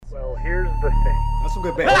here's the thing. That's some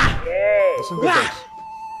good bass. Okay. That's some good bass.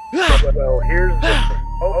 Well, here's the thing.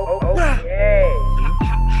 Okay.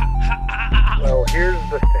 Well, here's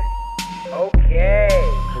the thing. Okay.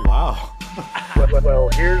 Oh, wow. Well,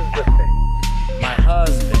 here's the thing. My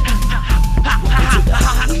husband.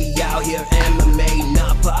 We out here MMA,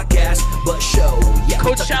 not podcast, but show. Yeah,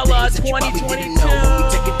 Coachella 2022. We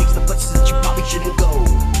taking things to places that you probably shouldn't go.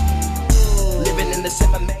 Living in this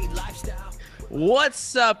MMA lifestyle.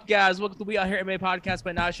 What's up, guys? Welcome to We Out Here MMA Podcast,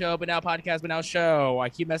 but now show, but now podcast, but now show. I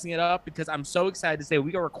keep messing it up because I'm so excited to say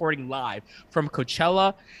we are recording live from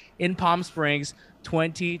Coachella in Palm Springs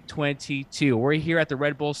 2022. We're here at the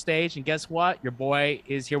Red Bull stage, and guess what? Your boy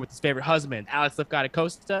is here with his favorite husband, Alex Lifgott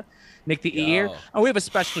Acosta, Nick the Ear, and we have a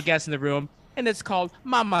special guest in the room, and it's called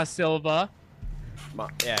Mama Silva.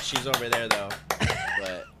 Yeah, she's over there though.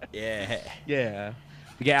 But yeah. Yeah.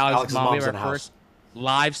 We get Alex's mom. We mom's have in our the first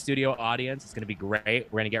live studio audience. It's gonna be great.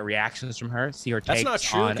 We're gonna get reactions from her, see her takes. That's not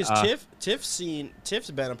true on, because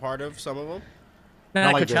Tiff's been a part of some of them.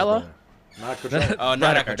 not like this, Coachella. brother. Not Coachella. Oh, Not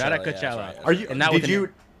not at at Coachella. Coachella. Yeah, that's right. Are you? And not Did with you?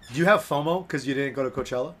 Do you have FOMO because you didn't go to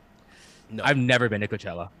Coachella? No. I've never been to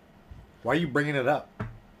Coachella. Why are you bringing it up?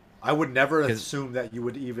 I would never 'Cause- assume that you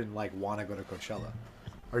would even like want to go to Coachella.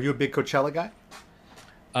 Are you a big Coachella guy?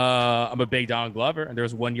 I'm a big Don Glover, and there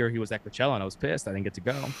was one year he was at Coachella, and I was pissed I didn't get to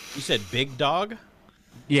go. You said Big Dog?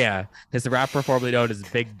 Yeah, because the rapper formerly known as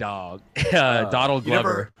Big Dog, Donald You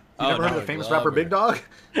never, Glover. you never heard of the Donald famous Glover. rapper Big Dog?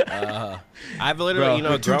 I've literally,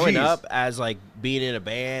 Bro, two growing Gs. up as like being in a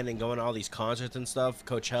band and going to all these concerts and stuff,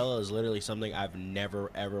 Coachella is literally something I've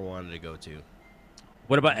never ever wanted to go to.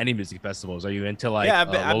 What about any music festivals? Are you into like Yeah,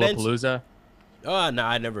 I've been to- Lollapalooza? Oh no,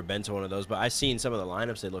 I've never been to one of those, but I've seen some of the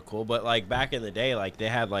lineups. They look cool. But like back in the day, like they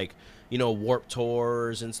had like Warp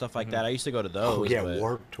Tours and stuff like that. I used to go to those. Oh yeah, but-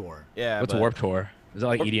 Warped Tour. Yeah. What's but- Warp Tour? Is it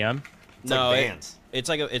like EDM? It's No, like bands. It's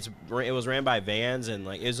like it was ran by Vans, and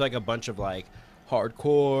like it was like a bunch of like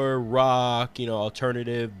hardcore rock,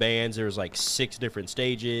 alternative bands. There was like 6 different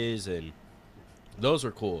stages, and those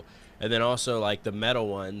were cool. And then also like the metal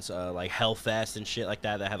ones, like Hellfest and shit like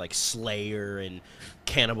that had like Slayer and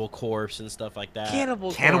Cannibal Corpse and stuff like that.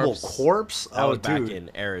 Cannibal Corpse? That Oh, was back dude.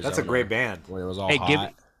 in Arizona. That's a great band. When it was all Hey,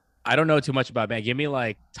 hot. I don't know too much about band. Give me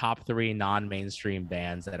like top 3 non-mainstream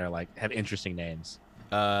bands that are like have interesting names.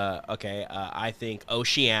 Okay. I think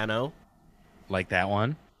Oceano. Like that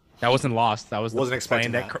one. That wasn't Lost. That was the Wasn't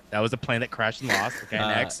expecting plane that. that was the plane that crashed and lost. Okay,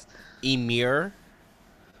 next. Emir.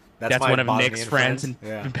 That's my one of Bosnian Nick's friends in,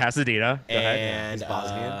 Yeah. in Pasadena. Go ahead. And He's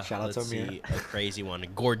Bosnian. Shout out to let's Emir. see, a crazy one.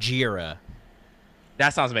 Gorgira.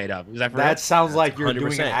 That sounds made up. Is that for That real? sounds like you're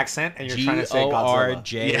doing 100%. an accent and you're trying to say Godzilla.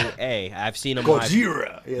 Gorja. I've seen them live.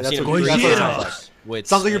 Gojira. Yeah, I've that's seen what, them that's what it Gojira. sounds like. With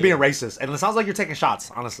Sounds like you're being Slayer. racist, and it sounds like you're taking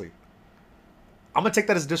shots. Honestly, I'm gonna take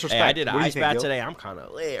that as disrespect. Hey, I did an What do you ice think, bath Gil? today. I'm kind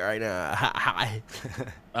of lit right now.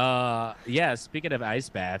 Yeah, speaking of ice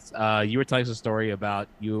baths, you were telling us a story about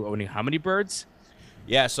you owning how many birds?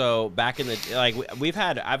 Yeah, so back in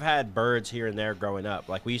the I've had birds here and there growing up.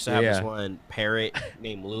 Like we used to have this Yeah. one parrot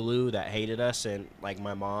named Lulu that hated us, and like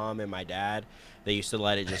my mom and my dad, they used to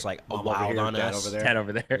let it just like Mom over wild here, on dad us. over there. Ted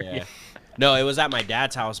over there. Yeah. No, it was at my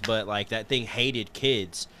dad's house, but like that thing hated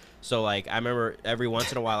kids. So like I remember every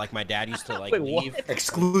once in a while, like my dad used to like Wait, what? leave.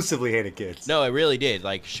 Exclusively hated kids. No, it really did.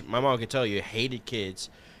 Like my mom could tell you, it hated kids,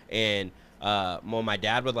 and when my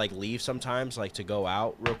dad would like leave sometimes, like to go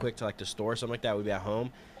out real quick to like the store or something like that, we'd be at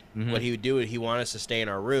home. What he would do is he wanted us to stay in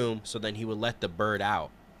our room, so then he would let the bird out.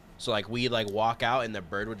 So like we'd like walk out and the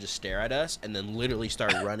bird would just stare at us and then literally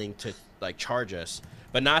start running to like charge us,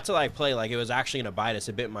 but not to like play. Like it was actually gonna bite us.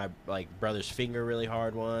 It bit my like brother's finger really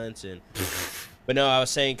hard once, and but no, I was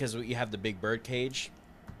saying because you have the big bird cage.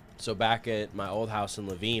 So back at my old house in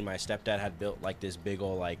Levine, my stepdad had built like this big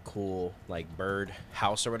old like cool like bird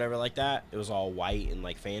house or whatever like that. It was all white and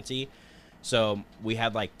like fancy. So we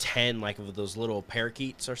had like 10 like of those little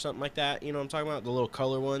parakeets or something like that. You know what I'm talking about? The little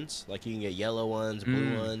color ones. Like you can get yellow ones,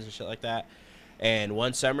 blue ones, and shit like that. And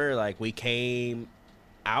one summer, like we came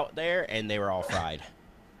out there and they were all fried.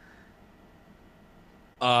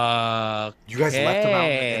 You guys left them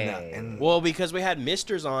out in the. Well, because we had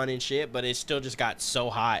misters on and shit, but it still just got so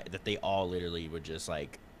hot that they all literally were just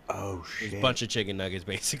like Oh a shit! bunch of chicken nuggets,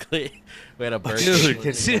 basically. We had a bird. Dude,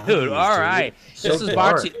 Chicken dude, nuggets, all dude. right. So This is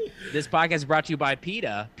dark. this podcast is brought to you by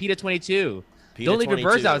PETA. PETA 22. PETA Don't leave your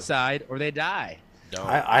birds 22. outside or they die. Don't.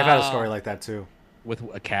 I've had a story like that too. With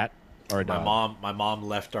a cat or a dog. My mom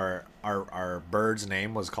left our bird's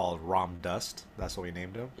name was called Rom Dust. That's what we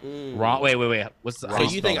named him. Wait. What's the, So how you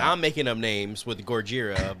spell think that? I'm making up names with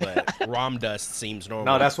Gorgira, but Ramdust seems normal.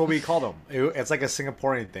 No, that's what we called him. It's like a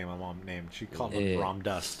Singaporean thing my mom named. She called him Yeah. Rom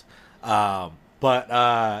Dust.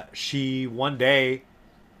 But she one day,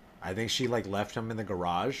 I think she like left him in the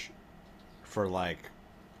garage for like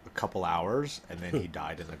a couple hours, and then he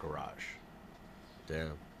died in the garage.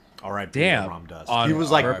 Damn. All right, Damn. Ram Dust. On He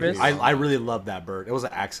was like, purpose? I really loved that bird. It was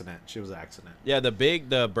an accident. She was an accident. Yeah, the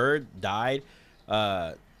bird died.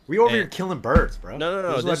 We over And- here killing birds, bro. No.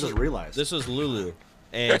 This is what I just realized. This was Lulu,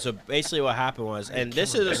 and so basically what happened was, and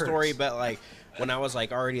this is a story, but like when I was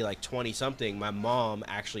like already like 20 something, my mom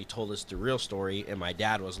actually told us the real story, and my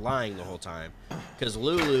dad was lying the whole time, because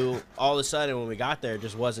Lulu all of a sudden when we got there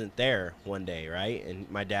just wasn't there one day, right? And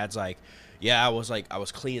my dad's like, yeah, I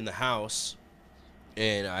was cleaning the house,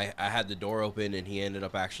 and I had the door open, and he ended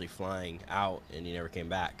up actually flying out, and he never came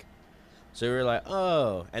back. So we were like,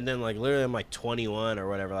 oh. And then, like, literally I'm, like, 21 or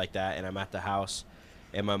whatever like that, and I'm at the house,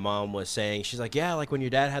 and my mom was saying, she's like, yeah, like, when your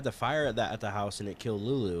dad had the fire at the house, and it killed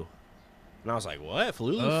Lulu. And I was like, what? If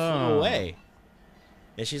Lulu flew away?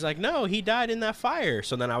 And she's like, no, he died in that fire.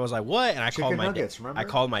 So then I was like, what? And I Chicken called my nuggets, remember? I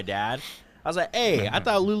called my dad. I was like, hey, I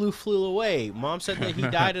thought Lulu flew away. Mom said that he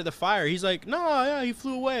died of the fire. He's like, no, yeah, he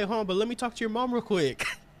flew away. Hold on, but let me talk to your mom real quick.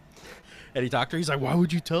 And he talked to her. He's like, why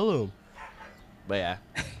would you tell him? But, yeah.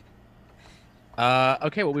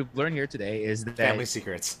 Okay, what we've learned here today is that Family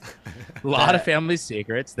secrets. a lot of family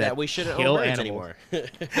secrets that That we shouldn't kill own birds animals. anymore.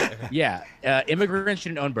 Yeah, immigrants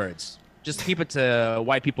shouldn't own birds. Just keep it to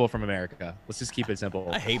white people from America. Let's just keep it simple.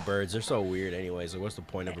 I hate birds. They're so weird anyways. Like, what's the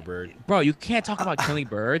point of a bird? Bro, you can't talk about killing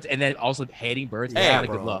birds and then also hating birds. Hey, That's not a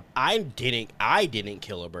good bro. look. I didn't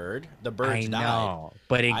kill a bird. The birds I died. know,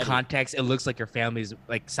 but in I did. context, it looks like your family's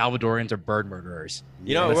like Salvadorians or bird murderers.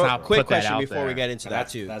 You know, Let's real not quick put that question out before we there. get into that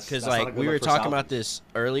That's- too, that's- because that's not a like good we were look for talking about Salvies. this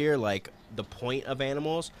earlier, like the point of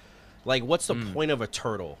animals. Like, what's the point of a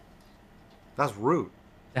turtle? That's rude.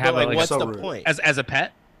 To have But, like, like, what's so the rude. point? as a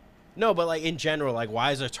pet? No, but like in general, like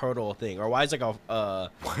why is a turtle a thing, or why is like Why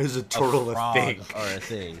is a turtle a frog thing? or a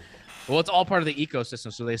thing? Well, it's all part of the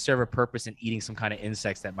ecosystem, so they serve a purpose in eating some kind of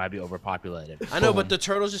insects that might be overpopulated. I know, but the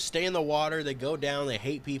turtles just stay in the water. They go down. They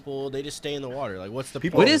hate people. They just stay in the water. Like, what's the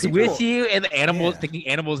People- What point? is people- with you and the animals Yeah. thinking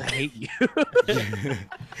animals hate you?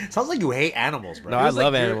 Sounds like you hate animals, bro. No, It I was like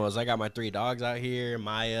love you're- animals. I got my 3 dogs out here.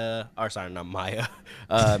 Maya, or sorry, not Maya.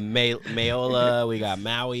 Mayola. We got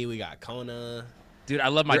Maui. We got Kona. Dude, I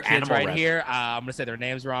love my You're kids animal right rep. here. I'm gonna say their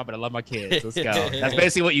names wrong, but I love my kids. Let's go. That's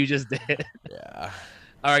basically what you just did. Yeah.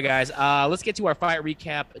 All right, guys. Let's get to our fight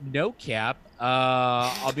recap. No cap.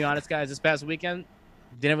 I'll be honest, guys. This past weekend,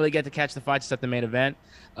 didn't really get to catch the fights except the main event.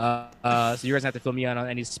 So you guys have to fill me in on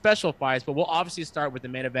any special fights, but we'll obviously start with the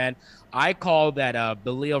main event. I called that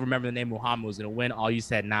Belil, remember the name Muhammad, was gonna win. All you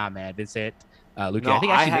said, nah, man. Vincent, Luke. No, I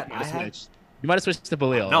think I actually had- Nick might have I had- switched. You might have switched to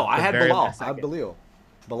Belil. No, I the had very Bilal. last I had second. Belil.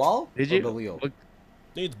 Bilal? Did Or you? Belil? Look,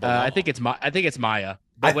 It's I think it's Maya.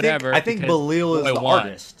 But I whatever. think because Belil is boy the won.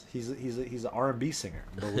 artist. He's an R&B singer.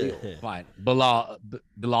 Belil. Fine.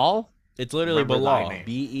 Bilal? It's literally Remember thy Belal.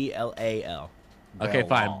 name. Belal. Okay,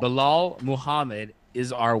 fine. Bilal Muhammad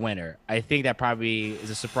is our winner. I think that probably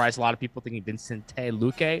is a surprise. A lot of people thinking Vincente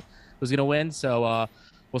Luque was going to win. So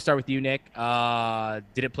we'll start with you, Nick.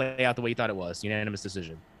 Did it play out the way you thought it was? Unanimous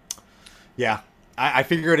decision. Yeah, I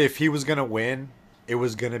figured if he was gonna win, it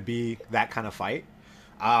was gonna be that kind of fight.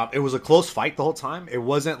 It was a close fight the whole time. It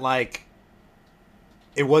wasn't like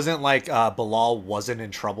Bilal wasn't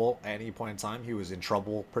in trouble at any point in time. He was in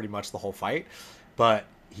trouble pretty much the whole fight, but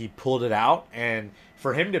he pulled it out. And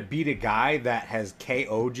for him to beat a guy that has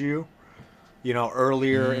KO'd you,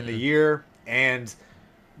 earlier in the year, and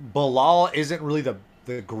Bilal isn't really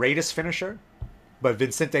the greatest finisher, but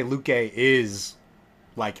Vincente Luque is.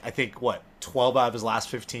 Like, I think, 12 out of his last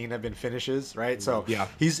 15 have been finishes, right? So Yeah.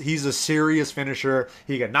 he's a serious finisher.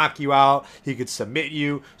 He could knock you out. He could submit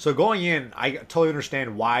you. So going in, I totally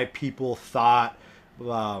understand why people thought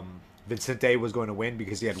Vincente was going to win,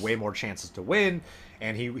 because he had way more chances to win,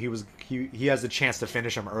 and he has the chance to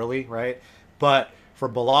finish him early, right? But for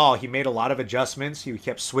Bilal, he made a lot of adjustments. He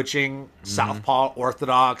kept switching southpaw,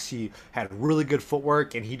 orthodox. He had really good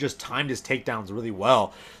footwork, and he just timed his takedowns really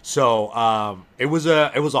well. So it was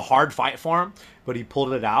a hard fight for him, but he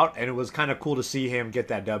pulled it out, and it was kind of cool to see him get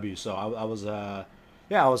that W. So I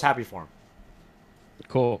was happy for him.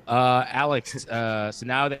 Cool. Alex, so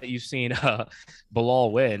now that you've seen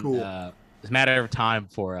Bilal win, Cool. it's a matter of time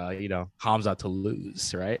for, Hamza to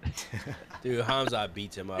lose, right? Dude, Hamza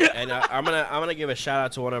beats him up, and I'm gonna give a shout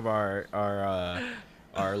out to one of our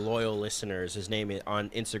loyal listeners. His name is on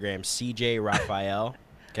Instagram, CJ Raphael.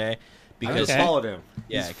 Okay, I because just followed him.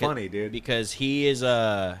 yeah, He's funny, dude. Because he's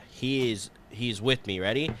with me.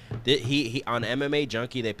 Ready? He on MMA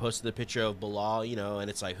Junkie, they posted the picture of Bilal, and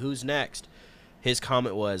it's like, who's next? His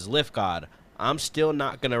comment was, "Lift God, I'm still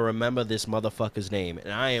not gonna remember this motherfucker's name,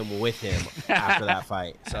 and I am with him after that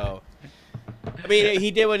fight. So, I mean,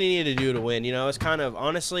 he did what he needed to do to win. You know, it's kind of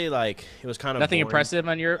honestly like it was kind of Nothing boring. impressive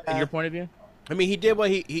on your in your point of view. I mean, he did what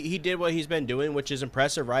he did what he's been doing, which is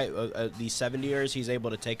impressive, right? These 70 years, he's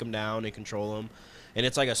able to take him down and control him, and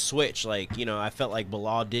it's like a switch. Like, you know, I felt like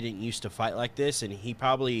Bilal didn't used to fight like this, and he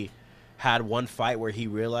probably had one fight where he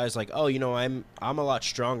realized, like, oh, you know, I'm a lot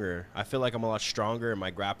stronger. I feel like I'm a lot stronger, and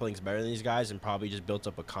my grappling's better than these guys, and probably just built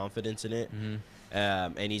up a confidence in it.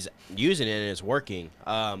 And he's using it, and it's working.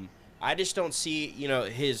 I just don't see, you know,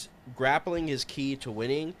 his grappling is key to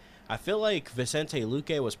winning. I feel like Vicente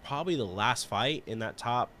Luque was probably the last fight in that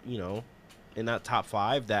top, you know, in that top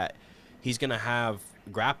 5 that he's going to have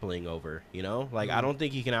grappling over, you know? Like, I don't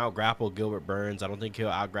think he can out-grapple Gilbert Burns. I don't think he'll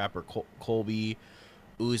out-grapple Colby,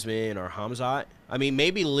 Usman, or Hamzat. I mean,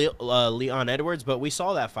 maybe Leon Edwards, but we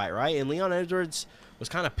saw that fight, right? And Leon Edwards was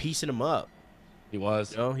kind of piecing him up. He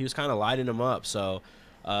was. You know, he was kind of lighting him up. So,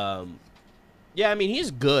 yeah, I mean,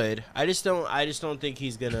 he's good. I just don't think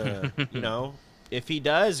he's going to, you know... If he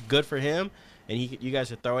does, good for him, and you guys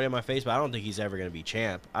could throw it in my face, but I don't think he's ever gonna be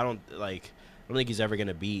champ. I don't think he's ever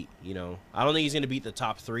gonna beat. You know, I don't think he's gonna beat the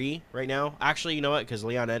top 3 right now. Actually, you know what? Because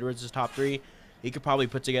Leon Edwards is top 3, he could probably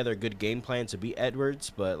put together a good game plan to beat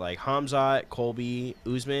Edwards. But like Hamzat, Colby,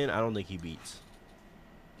 Usman, I don't think he beats.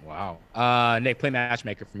 Wow. Nick, play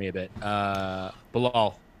matchmaker for me a bit.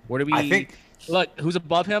 Bilal, where do we? I think. Look, who's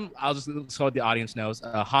above him? I'll just so the audience knows.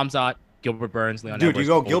 Hamzat, Gilbert Burns, Leon Dude, Edwards,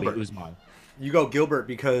 you go Colby, Gilbert. Usman. You go Gilbert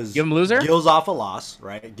because Give him loser? Gil's off a loss,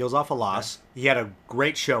 right? Gil's off a loss. He had a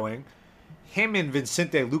great showing. Him and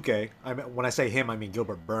Vicente Luque, when I say him, I mean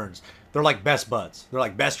Gilbert Burns. They're like best buds. They're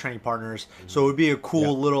like best training partners. So it would be a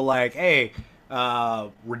cool little like, hey,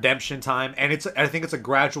 redemption time. And I think it's a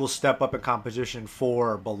gradual step up in competition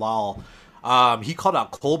for Bilal. He called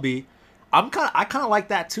out Colby. I kind of like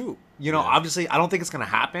that too. You know, obviously I don't think it's gonna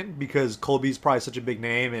happen because Colby's probably such a big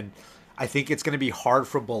name, and I think it's going to be hard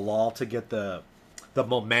for Bilal to get the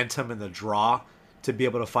momentum and the draw to be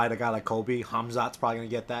able to fight a guy like Colby. Hamzat's probably going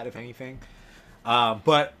to get that, if anything.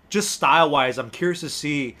 But just style-wise, I'm curious to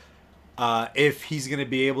see if he's going to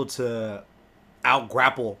be able to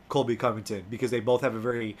out-grapple Colby Covington because they both have a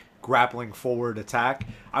very grappling forward attack.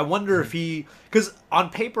 I wonder if because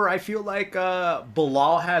on paper, I feel like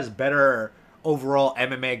Bilal has better overall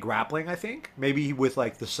MMA grappling, I think. Maybe with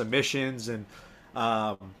like the submissions and...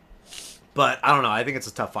 But I don't know. I think it's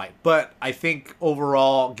a tough fight. But I think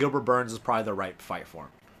overall, Gilbert Burns is probably the right fight for him.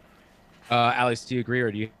 Alex, do you agree,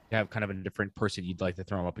 or do you have kind of a different person you'd like to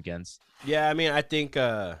throw him up against? Yeah, I mean, I think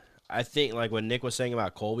like what Nick was saying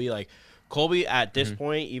about Colby, like Colby at this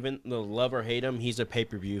point, even though love or hate him, he's a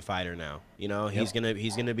pay-per-view fighter now. You know, he's gonna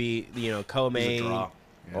be, you know, co-main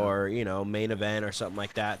or, you know, main event or something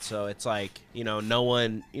like that. So it's like, you know, no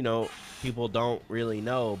one, you know, people don't really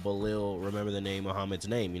know, but they'll remember the name Muhammad's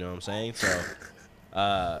name. You know what I'm saying? So,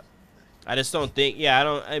 I just don't think.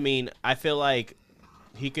 Yeah, I feel like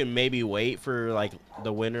he can maybe wait for like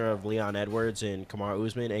the winner of Leon Edwards and Kamaru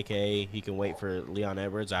Usman, aka he can wait for Leon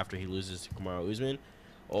Edwards after he loses to Kamaru Usman,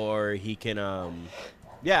 or he can.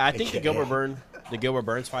 Yeah, I think the Gilbert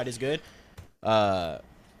Burns fight is good.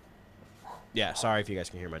 Yeah, sorry if you guys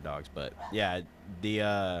can hear my dogs, but yeah,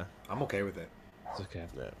 I'm okay with it. It's okay.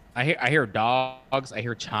 Yeah. I hear dogs, I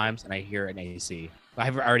hear chimes, and I hear an AC. I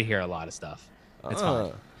already hear a lot of stuff. It's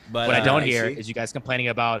fine. But what I don't hear AC? is you guys complaining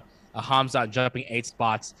about a Hamzat jumping 8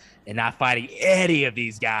 spots and not fighting any of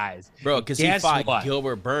these guys. bro, because he Guess fought what?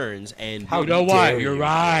 Gilbert Burns and How You know dare what? You're you.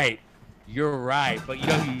 right. You're right. But you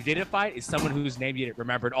know who you didn't fight is someone whose name you didn't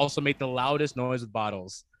remember and also make the loudest noise with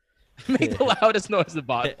bottles. Make the loudest noise with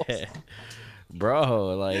bottles.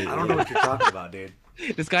 bro, like I don't know what you're talking about, dude.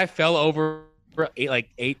 This guy fell over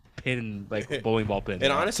 8 pin bowling ball pins.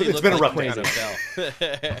 And honestly, It's it been a looked rough like day. he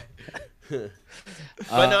kinda fell.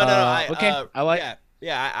 But no. Okay, I like.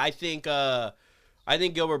 Yeah. I think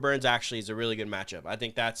Gilbert Burns actually is a really good matchup. I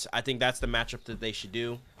think that's the matchup that they should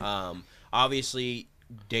do. Obviously,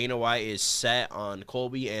 Dana White is set on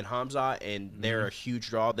Colby and Hamzat, and they're a huge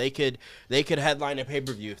draw. They could headline a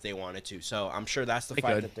pay-per-view if they wanted to. So I'm sure that's the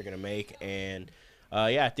fight that they're gonna make. And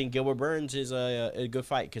yeah, I think Gilbert Burns is a good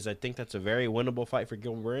fight because I think that's a very winnable fight for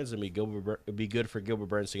Gilbert Burns, and it'd be good for Gilbert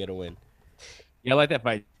Burns to get a win. Yeah, I like that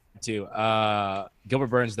fight too. Gilbert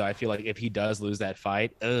Burns, though, I feel like if he does lose that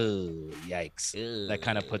fight, yikes, that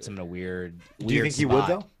kind of puts him in a weird. Do you think he would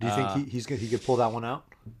though? Do you Uh, think he could pull that one out?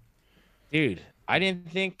 Dude, I didn't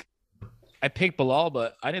think I picked Bilal,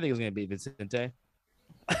 but I didn't think it was gonna be Vicente.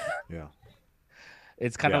 Yeah.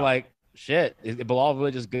 It's kind of like shit. Is Bilal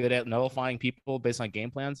really just good at nullifying people based on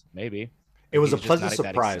game plans? Maybe. It was a He's just pleasant not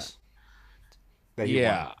that surprise. that he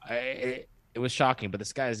Yeah, won. it was shocking, but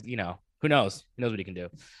this guy's, who knows? Who knows what he can do?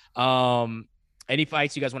 Any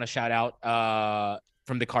fights you guys want to shout out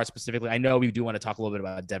from the card specifically? I know we do want to talk a little bit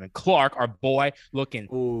about Devin Clark, our boy,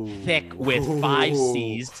 looking thick with five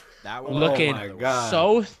C's, That one, looking my God.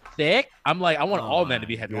 so thick. I'm like, I want Oh all men to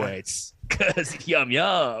be my heavyweights because yum.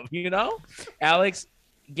 Alex,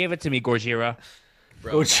 give it to me, Gorgira.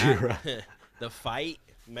 bro, Gojira. the fight.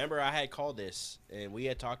 Remember, I had called this, and we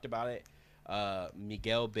had talked about it.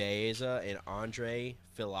 Miguel Baeza and Andre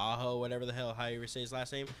Filaho, whatever the hell how you say his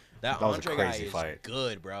last name. That was a Andre guy crazy is fight.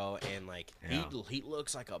 good, bro, and like Yeah. he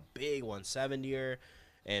looks like a big 170er,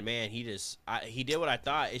 and man, he did what I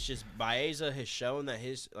thought. It's just Baeza has shown that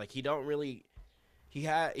he don't really he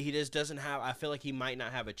just doesn't have. I feel like he might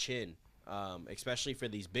not have a chin, especially for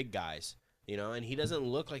these big guys, and he doesn't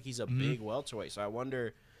look like he's a big welterweight. So I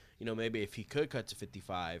wonder, maybe if he could cut to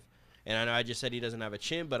 55. And I know I just said he doesn't have a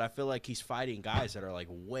chin, but I feel like he's fighting guys that are like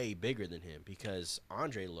way bigger than him because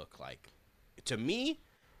Andre looked like, to me,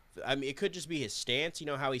 I mean, it could just be his stance. You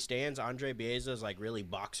know how he stands. Andre Baeza is like really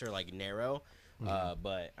boxer, like narrow.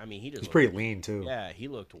 But I mean, He's pretty lean too. Yeah, he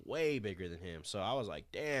looked way bigger than him. So I was like,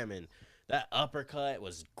 damn. And that uppercut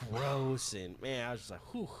was gross. And man, I was just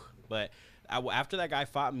like, whew. But after that guy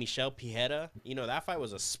fought Michel Pieta, that fight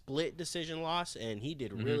was a split decision loss, and he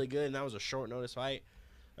did really good. And that was a short notice fight.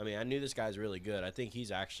 I mean, I knew this guy's really good. I think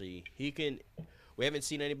he can. We haven't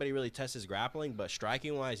seen anybody really test his grappling, but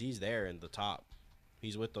striking wise, he's there in the top.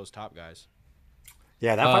 He's with those top guys.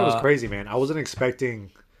 Yeah, that fight was crazy, man. I wasn't expecting,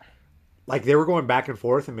 like, they were going back and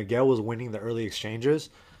forth, and Miguel was winning the early exchanges.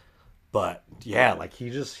 But yeah, like he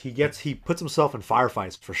puts himself in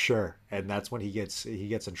firefights for sure, and that's when he gets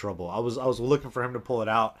in trouble. I was looking for him to pull it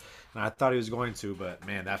out, and I thought he was going to, but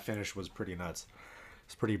man, that finish was pretty nuts.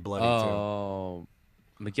 It's pretty bloody too. Oh,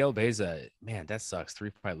 Miguel Baeza, man, that sucks.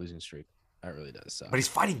 3-fight losing streak. That really does suck. But he's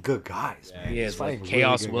fighting good guys, man. Yeah, He's it's like fighting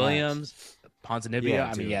Chaos really good Williams, Ponzinibbio. Yeah, I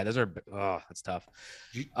mean, dude. yeah, those are that's tough.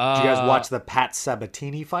 Guys. Did you guys watch the Pat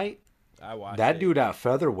Sabatini fight? I watched That it. dude at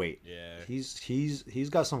featherweight. Yeah. He's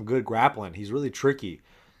got some good grappling. He's really tricky,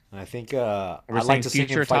 and I think We're I'd saying like to see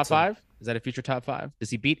future him fight top some 5. Is that a future top 5?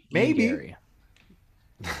 Does he beat Ian Maybe. Gary?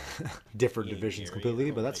 different Ian divisions Gary,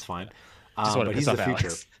 completely, oh but my that's fine. Just wanna But piss he's the off future.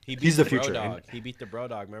 Alex. He beat He's the Bro future. Dog. He beat the Bro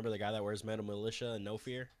Dog. Remember the guy that wears Metal Militia and No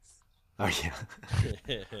Fear? Oh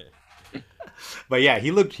yeah. But yeah,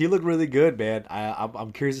 he looked really good, man.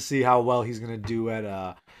 I'm curious to see how well he's gonna do at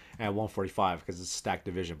 145 because it's a stacked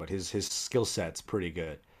division, but his skill set's pretty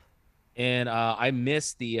good. And I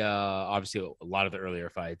missed the obviously a lot of the earlier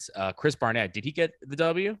fights. Chris Barnett, did he get the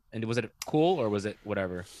W? And was it cool or was it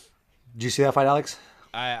whatever? Did you see that fight, Alex?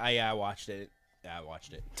 I watched it. Yeah, I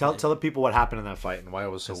watched it. Tell the people what happened in that fight and why it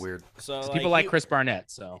was so weird. So People like Chris Barnett,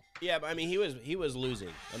 so Yeah, but I mean, he was losing.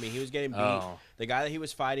 I mean, he was getting beat. Oh. The guy that he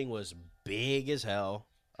was fighting was big as hell.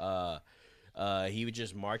 He would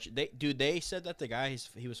just march. They said that the guy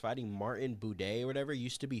he was fighting, Martin Boudet or whatever,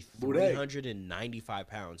 used to be Boudet. 395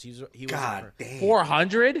 pounds. He was God damn.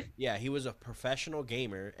 400? yeah, he was a professional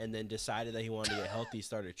gamer and then decided that he wanted to get healthy,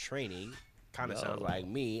 started training. Kind of sounds like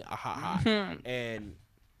me. And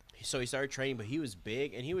so he started training, but he was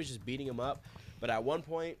big and he was just beating him up. But at one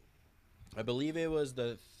point, I believe it was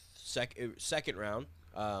the second round,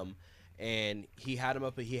 and he had him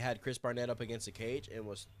up. He had Chris Barnett up against the cage and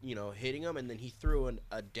was hitting him, and then he threw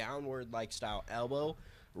a downward like style elbow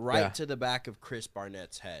right to the back of Chris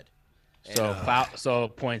Barnett's head. So so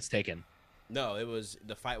points taken. No,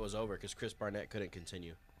 the fight was over because Chris Barnett couldn't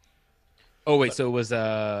continue. Oh wait, so it was It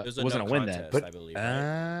was wasn't no a win then. contest, But- I believe.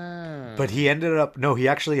 Right? But he ended up he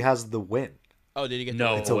actually has the win. Oh, did he get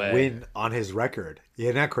No. the It's a way. win on his record.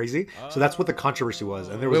 Isn't that crazy? So that's what the controversy was.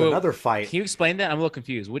 And there was Wait, another fight. Can you explain that? I'm a little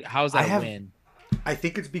confused. How's that a win? I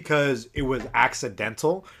think it's because it was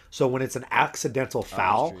accidental. So when it's an accidental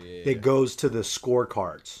foul, true, yeah, it goes to the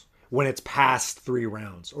scorecards when it's past 3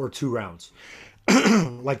 rounds or 2 rounds,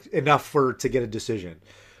 like enough to get a decision.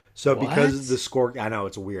 So because What? the score, I know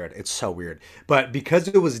it's weird. It's so weird. But because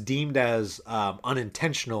it was deemed as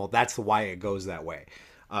unintentional, that's why it goes that way.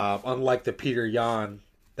 Unlike the Peter Yan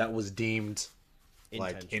that was deemed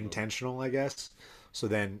like intentional, I guess. So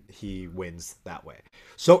then he wins that way.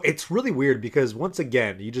 So it's really weird because once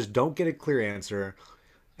again, you just don't get a clear answer.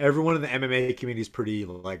 Everyone in the MMA community is pretty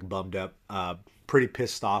like bummed up, pretty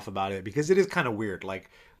pissed off about it because it is kind of weird. Like,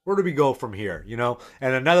 where do we go from here? You know?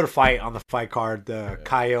 And another fight on the fight card, the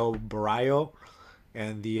Caio Barrio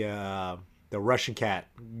and the Russian cat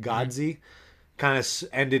Godzi, kind of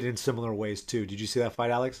ended in similar ways too. Did you see that fight,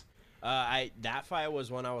 Alex? That fight was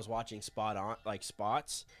when I was watching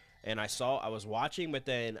spots, And I was watching, but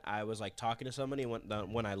then I was like talking to somebody.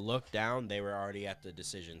 When I looked down, they were already at the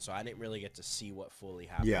decision, so I didn't really get to see what fully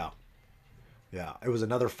happened. Yeah, it was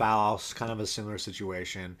another foul, kind of a similar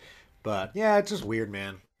situation. But yeah, it's just weird,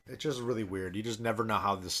 man. It's just really weird. You just never know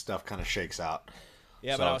how this stuff kind of shakes out.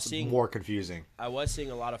 Yeah, So but I was it's seeing more confusing. I was seeing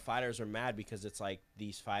a lot of fighters are mad because it's like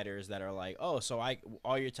these fighters that are like, oh, so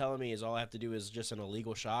all you're telling me is all I have to do is just an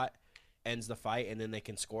illegal shot, ends the fight, and then they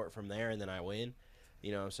can score it from there, and then I win.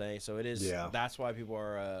 You know what I'm saying? So it is. Yeah. That's why people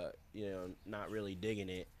are, not really digging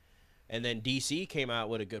it. And then DC came out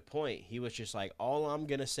with a good point. He was just like, all I'm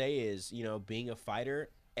gonna say is, being a fighter,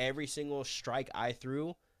 every single strike I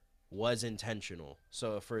threw was intentional.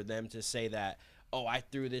 So for them to say that, oh, I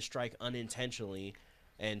threw this strike unintentionally,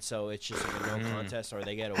 and so it's just like a no contest or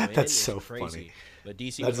they get a win. That's is so crazy. funny. But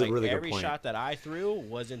DC That's was a like, really good every point. shot that I threw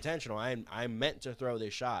was intentional. I meant to throw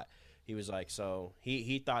this shot. He was like, so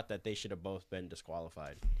he thought that they should have both been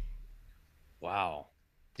disqualified. Wow,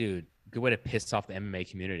 dude, good way to piss off the MMA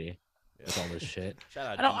community with all this shit. Shout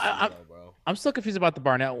out I don't- DC, though, bro. I'm still confused about the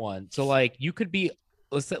Barnett one. So like, you could be,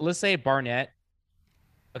 let's say Barnett.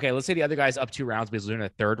 Okay, let's say the other guy's up 2 rounds, but he's losing a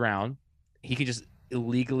 3rd round. He could just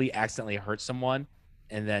illegally, accidentally hurt someone,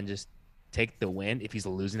 and then just take the win if he's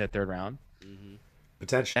losing the 3rd round.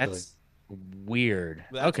 Potentially. That's weird.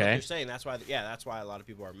 Well, that's what Okay. you're saying. That's why a lot of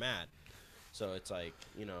people are mad. So it's like,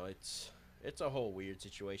 it's a whole weird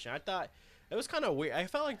situation. I thought it was kind of weird. I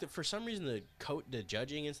felt like for some reason the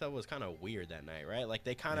judging and stuff was kind of weird that night, right? Like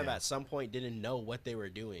they kind of at some point didn't know what they were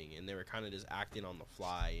doing, and they were kind of just acting on the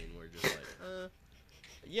fly, and we're just like,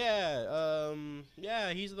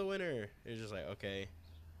 yeah, he's the winner. It's just like, okay.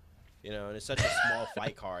 And it's such a small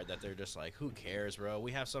fight card that they're just like, who cares, bro?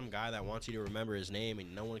 We have some guy that wants you to remember his name,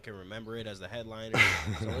 and no one can remember it as the headliner.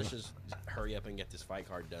 So let's just hurry up and get this fight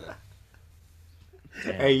card done.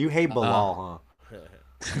 Hey, you hate Bilal, huh?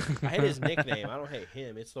 I hate his nickname. I don't hate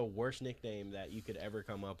him. It's the worst nickname that you could ever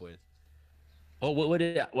come up with. Well, what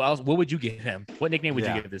would you give him? What nickname would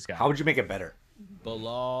you give this guy? How would you make it better?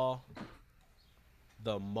 Bilal,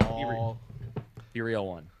 the Mall, The real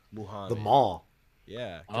one. Muhammad. The Mall.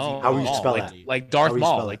 Yeah. How would you spell like, that? Like Darth How would you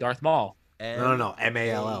Maul. spell Like it? Darth Maul. No.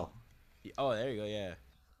 M-A-L-L. Oh, there you go. Yeah.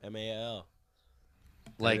 M-A-L.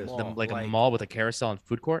 Like is. the, like a Like- mall with a carousel and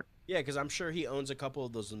food court. Yeah, because I'm sure he owns a couple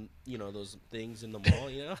of those, those things in the mall,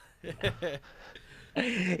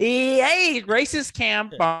 Hey, racist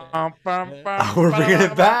camp. We're bringing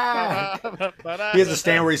it back. He has a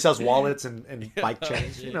stand where he sells wallets and bike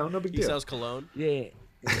chains. No big He deal. sells cologne. Yeah.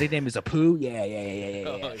 His nickname is Apu.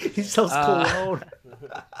 Yeah. He sells cologne.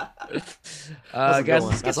 a good Guys,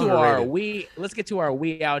 one. let's get That's to our underrated. let's get to our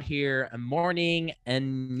we out here morning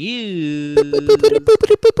and news.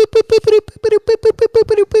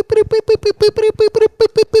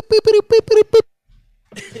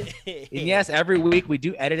 And yes, every week we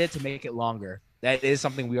do edit it to make it longer. That is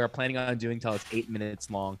something we are planning on doing till it's 8 minutes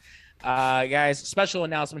long. Guys, special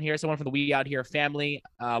announcement here. Someone from the We Out Here family,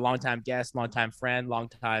 longtime guest, longtime friend,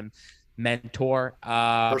 longtime mentor,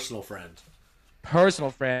 Personal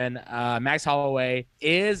friend. Max Holloway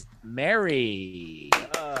is married.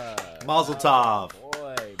 Mazel tov.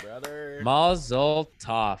 Boy, brother. Mazel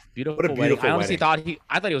tov. Beautiful, What a wedding. beautiful I honestly wedding.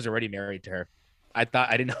 I thought he was already married to her. I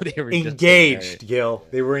didn't know they were just Engaged, Gil.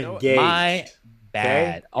 They were know what? engaged. My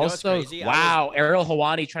bad. You know what's Also, crazy? wow, Ariel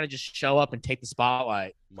Hawani trying to just show up and take the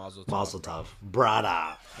spotlight. Mazel tov. Mazel tov.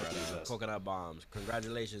 Brada. Brother. Coconut bombs.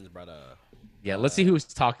 Congratulations, brother. Yeah, let's see who's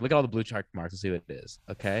talking. Look at all the blue check marks. Let's see what it is.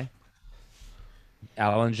 Okay.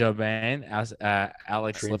 Alan Jobain, Alex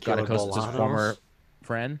Trinko Lipgatikos' Bolanos. former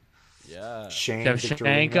friend. Yeah. Shane Shevchenko.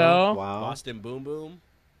 Victorino. Wow. Boston Boom Boom.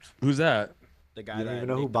 Who's that? The guy You don't that even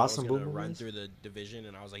know who Nick thought was Boston gonna Boom Boom run is? through the division,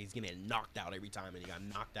 and I was like, he's gonna get knocked out every time, and he got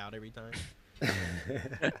knocked out every time.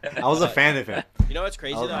 I was a fan of him. You know what's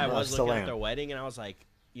crazy though? I was still looking am. at their wedding, and I was like,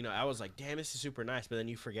 damn, this is super nice. But then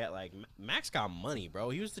you forget, like, Max got money, bro.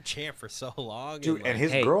 He was the champ for so long, Dude, like, and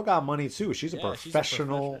his Hey. girl got money too. She's a Yeah, she's a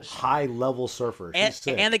professional, professional. high-level surfer. She's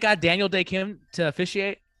sick. And they got Daniel Day Kim to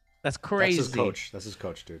officiate. That's crazy. That's his coach. That's his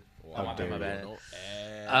coach, dude. wow, How dare my you. bad. don't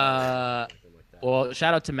Uh, something like that. Well,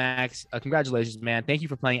 shout out to Max. Congratulations, man. Thank you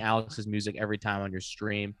for playing Alex's music every time on your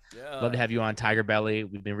stream. Yeah. Love to have you on Tiger Belly.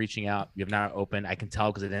 We've been reaching out. You have not opened. I can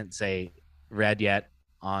tell because I didn't say red yet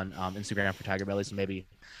on Instagram for Tiger Belly. So maybe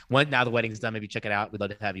now the wedding's done, maybe check it out. We'd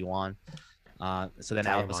love to have you on. So then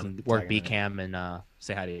Tag him Alex on can it. work Tag him in B cam and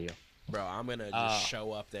say hi to you. Bro, I'm gonna just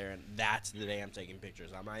show up there, and that's the day I'm taking pictures.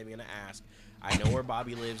 I'm not even gonna ask. I know where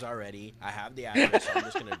Bobby lives already. I have the address, so I'm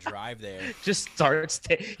just gonna drive there. Just starts.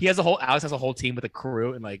 Alex has a whole team with a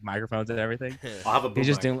crew and like microphones and everything. I'll have a boom He's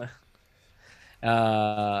just mic. doing.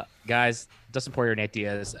 Guys, Dustin Poirier and Nate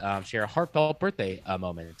Diaz share a heartfelt birthday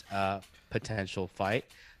moment, potential fight.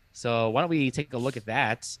 So why don't we take a look at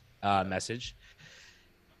that message?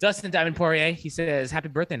 Dustin Diamond Poirier, he says, "Happy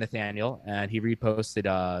birthday, Nathaniel," and he reposted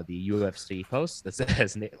the UFC post that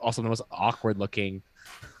says also the most awkward looking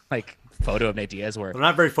like photo of Nate Diaz where They're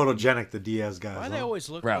not very photogenic, the Diaz guys. Why huh? they always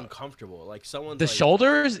look Bro. uncomfortable? Like someone's the like,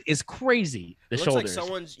 shoulders is crazy. The it looks shoulders. like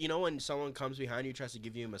someone's. You know when someone comes behind you, tries to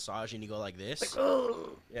give you a massage, and you go like this.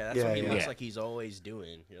 Yeah, that's Yeah, what he yeah. looks Yeah. like. He's always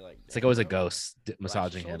doing. You're like, It's like always a "Damn, ghost relax your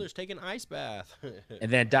massaging him. shoulders, take an ice bath.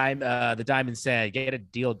 And then the Diamond said, "Get a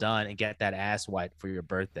deal done and get that ass wiped for your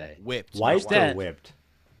birthday." Whipped. Wiped or Instead- whipped?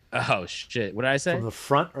 Oh shit! What did I say? From the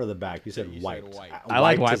front or the back? You said You said wiped. wiped. I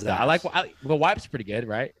like Wiped wiped. his Though. I like ass. well, wipe's pretty good,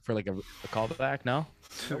 right? For like a callback. No.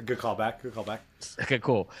 Good callback. Good callback. Okay,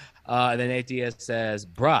 cool. And then Nate Diaz says,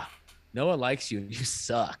 "Bruh, no one likes you. You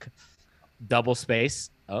suck." Double space.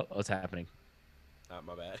 Oh, what's happening?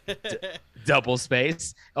 My bad. Double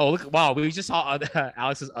space. Oh, look! Wow, we just saw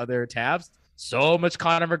Alex's other tabs. So much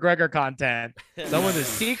Conor McGregor content. Someone's a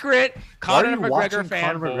secret Why are Conor you McGregor watching fanboy.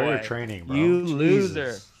 Conor McGregor training, bro? You Jesus.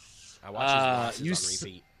 loser. I watch his you losses on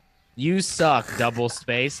repeat. You suck. Double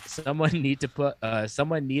space. Someone need to put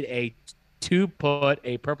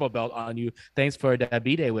a purple belt on you. Thanks for the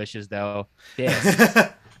B-Day wishes, though. This.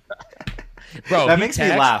 Bro, That he makes me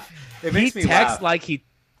texts- laugh. It makes he me texts laugh. like he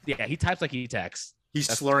types like he texts. He's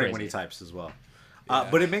That's slurring when he crazy. types as well. Yeah.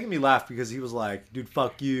 But it made me laugh because he was like, "Dude,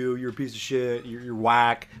 fuck you. You're a piece of shit. You're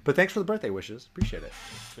whack." But thanks for the birthday wishes. Appreciate it.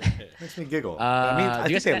 Makes me giggle. I mean, do I you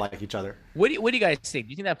think guys they think like each other. What do you guys think?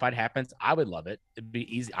 Do you think that fight happens? I would love it. It'd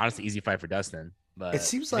be easy, honestly, easy fight for Dustin. But It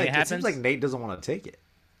seems you think like Nate doesn't want to take it.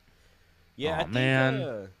 Yeah, Aw, I think,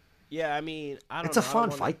 man. yeah, I mean, I don't It's know. a I don't fun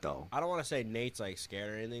wanna- fight though. I don't want to say Nate's like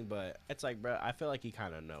scared or anything, but it's like, bro, I feel like he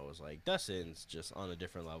kind of knows. Like Dustin's just on a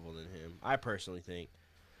different level than him. I personally think.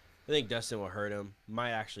 I think Dustin will hurt him.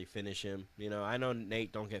 Might actually finish him. You know, I know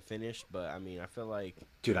Nate don't get finished, but I mean, I feel like.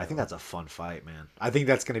 Dude, I think that's a fun fight, man. I think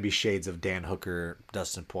that's going to be shades of Dan Hooker,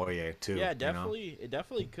 Dustin Poirier too. Yeah, you know? definitely. It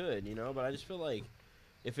definitely could, you know. But I just feel like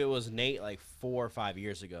if it was Nate like 4 or 5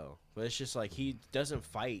 years ago, but it's just like he doesn't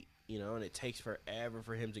fight, you know, and it takes forever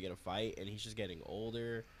for him to get a fight, and he's just getting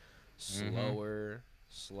older, slower,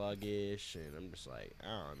 sluggish, and I'm just like,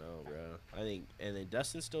 I don't know, bro. I think, and then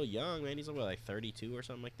Dustin's still young, man. He's only like 32 or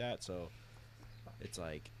something like that, so it's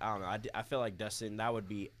like, I don't know. I feel like Dustin, that would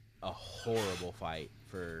be a horrible fight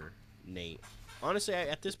for Nate. Honestly,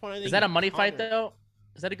 at this point, I think Is that a money fight Conor- though?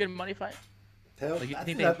 Is that a good money fight? Hell, Like, you I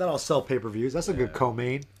think think that'll sell pay-per-views. That's a good Yeah.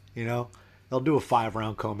 co-main. You know, they'll do a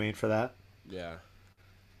 5-round co-main for that. Yeah.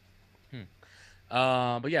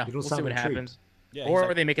 But yeah, You don't we'll see sound what intrigued. happens. Yeah, Or he's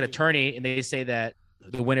like- they make an attorney and they say that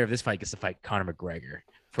the winner of this fight gets to fight Conor McGregor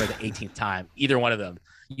for the 18th time. Either one of them.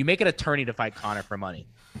 You make an attorney to fight Conor for money.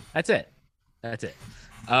 That's it. That's it.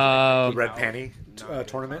 The Red How Panty not good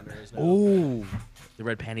tournament. Conor is now. Ooh, the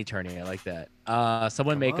red panty tourney. I like that.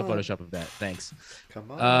 Someone Come make a on. Photoshop of that. Thanks.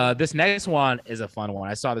 Come on. This next one is a fun one.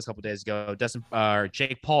 I saw this a couple days ago.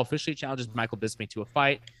 Jake Paul officially challenges Michael Bisping to a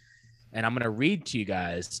fight, and I'm gonna read to you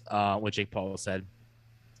guys what Jake Paul said.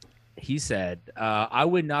 He said, "I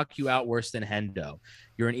would knock you out worse than Hendo.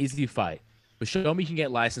 You're an easy fight, but show me you can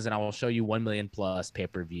get licensed, and I will show you 1 million plus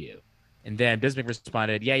pay-per-view." And then Bisping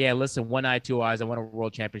responded, yeah, listen, one eye, two eyes. I won a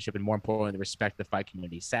world championship, and more importantly, respect the fight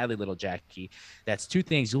community. Sadly, little Jackie, that's two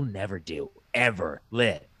things you'll never do. Ever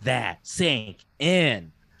let that sink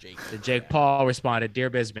in. Jake Paul responded,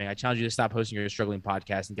 "Dear Bisping, I challenge you to stop hosting your struggling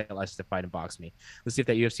podcast and get a license to fight and box me. Let's see if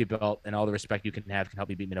that UFC belt and all the respect you can have can help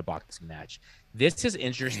me beat me in a boxing match." This is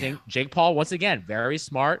interesting. Jake Paul, once again, very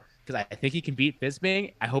smart because I think he can beat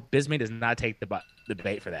Bisping. I hope Bisping does not take the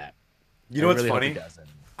bait for that. You know I what's really hope he funny? doesn't.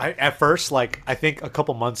 At first, like, I think a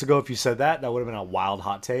couple months ago, if you said that, that would have been a wild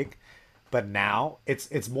hot take. But now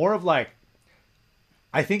it's more of like,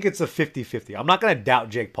 I think it's a 50-50. I'm not going to doubt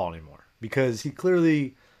Jake Paul anymore because he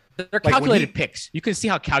clearly, They're when calculated he- picks. You can see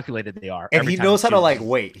how calculated they are. and every he time knows how to chooses. like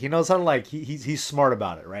wait. He knows how to like, he's smart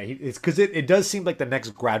about it, right? It's because it does seem like the next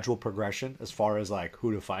gradual progression as far as like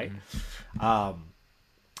who to fight.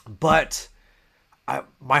 But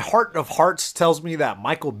my heart of hearts tells me that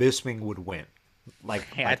Michael Bisping would win. Like,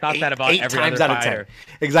 Hey, I thought that about eight every times other out of 10. fighter.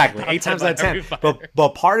 Exactly, I thought 8 that times out of about every 10. fighter.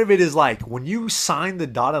 But part of it is like when you sign the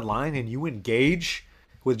dotted line and you engage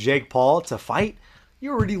with Jake Paul to fight,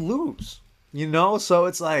 you already lose. You know, so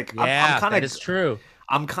it's like Yeah, I'm kind that of is true.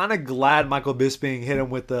 I'm kind of glad Michael Bisping hit him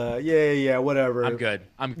with the yeah whatever. I'm good.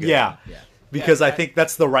 Yeah, because I think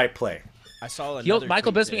that's the right play. I saw another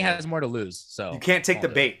Michael tweet Bisping today. has more to lose, so You can't take the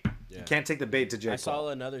called it. bait. Yeah. You can't take the bait to Jake I saw Paul.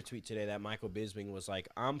 another tweet today that Michael Bisping was like,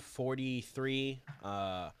 "I'm 43.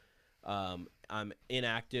 I'm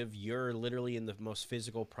inactive. You're literally in the most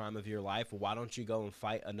physical prime of your life. Why don't you go and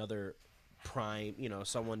fight another prime?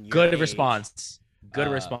 Someone your Good age?" response. Good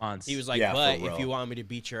Uh, response. He was like, Yeah, for "But if real. you want me to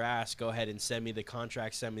beat your ass, go ahead and send me the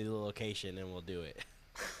contract, send me the location, and we'll do it."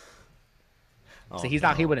 So he's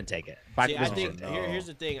not. He wouldn't take it. See, I think no. here's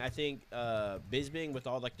the thing. I think Bisping, with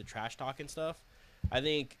all like the trash talk and stuff, I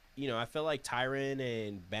think I feel like Tyron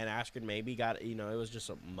and Ben Askren maybe got it was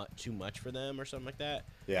just too much for them or something like that.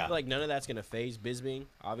 Yeah. I feel like none of that's gonna phase Bisping.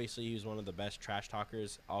 Obviously, he was one of the best trash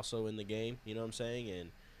talkers also in the game. You know what I'm saying?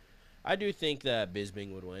 And I do think that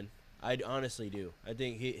Bisping would win. I honestly do. I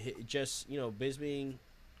think he just Bisping.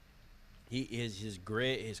 His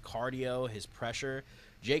grit, his cardio, his pressure.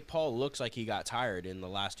 Jake Paul looks like he got tired in the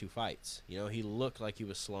last 2 fights. He looked like he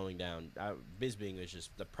was slowing down. Bisping is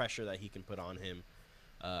just the pressure that he can put on him.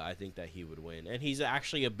 I think that he would win. And he's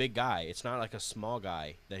actually a big guy. It's not like a small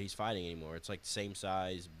guy that he's fighting anymore. It's like the same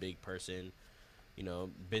size, big person.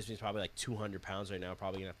 Bisping's probably like 200 pounds right now.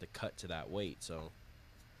 Probably going to have to cut to that weight. So,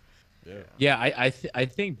 yeah. Yeah, I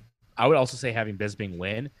think I would also say having Bisping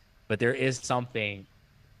win, but there is something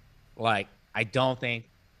like I don't think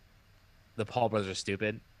the Paul brothers are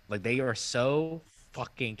stupid. Like they are so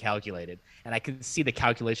fucking calculated, and I can see the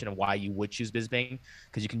calculation of why you would choose Bisping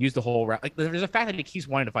because you can use the whole round. Like there's a fact that he keeps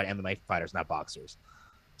wanting to fight MMA fighters, not boxers.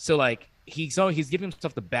 So like he's giving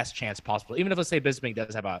himself the best chance possible. Even if let's say Bisping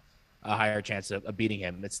does have a higher chance of beating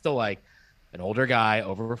him, it's still like an older guy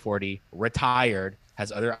over 40, retired,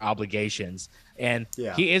 has other obligations, and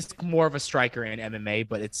he is more of a striker in MMA,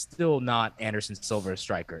 but it's still not Anderson Silva's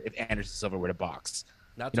striker. If Anderson Silva were to box,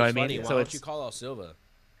 That's you know what I funny. mean? Why So don't it's you call out Silva?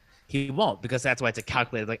 he won't because that's why it's a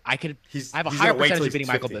calculated. Like I have a he's higher gonna wait till percentage of he's beating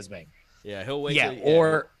Michael 50. Bisping. Yeah, he'll wait. Yeah, till,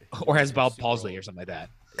 or he'll has wait till Bell Super palsy Bowl. or something like that.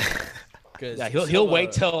 'Cause Yeah, he'll Silva-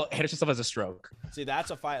 wait till Anderson Silva has a stroke. See, that's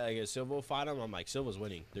a fight. Like if Silva will fight him, I'm like Silva's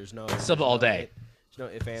winning. There's no Silva all day. There's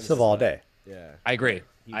no if ands. Silva all day. Yeah, I agree.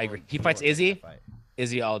 He I won- agree. He won fights that Izzy. fight.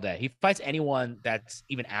 Izzy all day. He fights anyone that's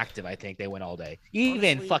even active. I think they win all day. Even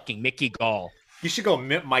Honestly- fucking Mickey Gall. You should go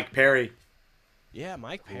Mike Perry, Yeah,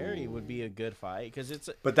 Mike Perry would be a good fight because it's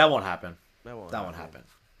but that won't happen. that won't That won't happen.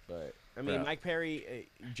 But I mean, Yeah. Mike Perry,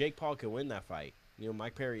 Jake Paul could win that fight.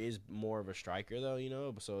 Mike Perry is more of a striker though.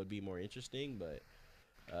 So it'd be more interesting. But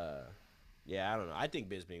yeah, I don't know. I think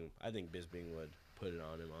Bisping would put it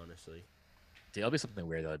on him. Honestly. Dude, it'll be something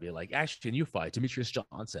weird. It'll be like, actually, can you fight Demetrius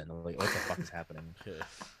Johnson? I'm like, what the fuck is happening?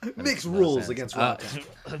 That Mixed makes no rules sense. against Rock.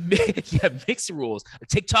 Yeah, mixed rules. A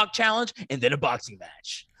TikTok challenge and then a boxing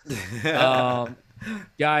match.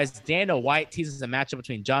 Guys, Dana White teases a matchup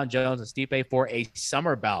between John Jones and Stipe for a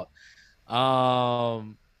summer bout.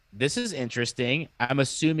 This is interesting. I'm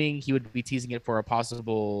assuming he would be teasing it for a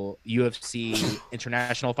possible UFC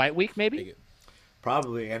International Fight Week, maybe.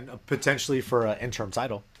 Probably, and potentially for an interim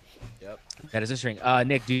title. Yep. That is interesting.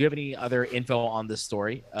 Nick, do you have any other info on this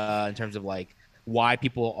story in terms of like why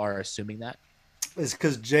people are assuming that? It's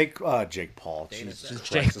because Jake Paul. Dana Jesus said.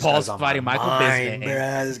 Christ, Jake this Paul's guy's on fighting my Michael mind, Bisping.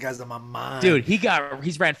 bruh. This guy's on my mind, Dude,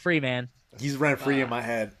 he's rent free, man. He's rent free in my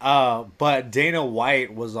head. But Dana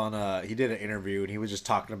White was on he did an interview and he was just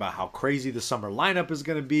talking about how crazy the summer lineup is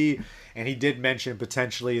going to be, and he did mention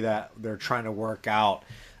potentially that they're trying to work out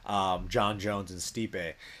John Jones and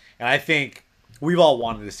Stipe, and I think we've all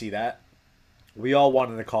wanted to see that. We all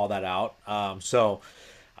wanted to call that out. So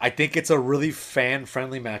I think it's a really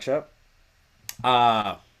fan-friendly matchup.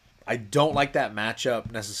 I don't like that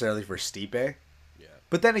matchup necessarily for Stipe. Yeah.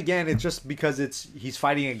 But then again, it's just because he's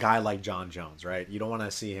fighting a guy like John Jones, right? You don't want to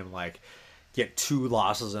see him like get 2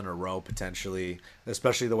 losses in a row potentially,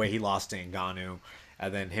 especially the way he lost to Ngannou,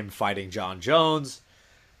 and then him fighting John Jones.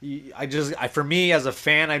 For me as a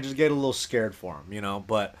fan, I just get a little scared for him,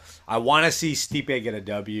 But I want to see Stipe get a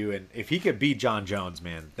W, and if he could beat John Jones,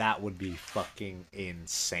 man, that would be fucking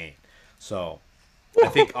insane. So I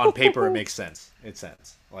think on paper it makes sense.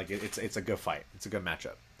 Like it's a good fight. It's a good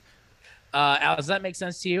matchup. Al, does that make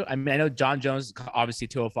sense to you? I mean, I know John Jones, obviously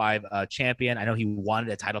 205 champion. I know he wanted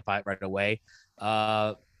a title fight right away.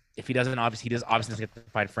 If he doesn't, he doesn't get to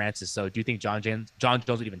fight Francis. So do you think John Jones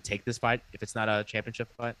would even take this fight if it's not a championship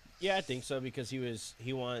fight? Yeah, I think so because he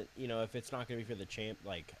if it's not going to be for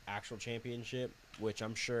the actual championship, which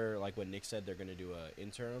I'm sure like what Nick said they're going to do a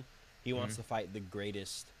interim. He wants to fight the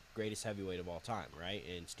greatest heavyweight of all time, right?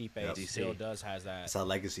 And Stipe still has that. It's a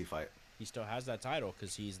legacy fight. He still has that title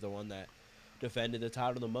because he's the one that defended the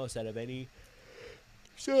title the most out of any.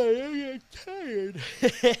 Sorry, I get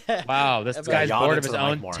tired. Wow, this guy's yawn bored of into his the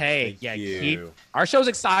mic own more. take. Thank Yeah, you. our show's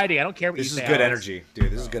exciting. I don't care what This you is say. good Alex. energy,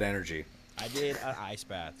 dude. This is good energy. I did an ice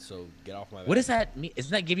bath, so get off my back. What does that mean?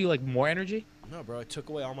 Doesn't that give you like more energy? No, bro, it took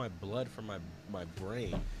away all my blood from my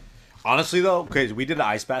brain. Honestly though, because we did an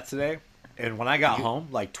ice bath today, and when I got home,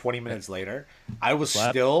 like 20 minutes later, I was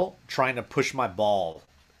Slap. still trying to push my ball,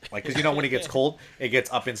 like because when it gets cold, it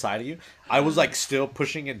gets up inside of you. I was like still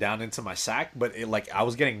pushing it down into my sack, but it like I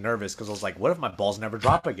was getting nervous because I was like, what if my balls never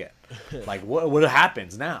drop again? Like what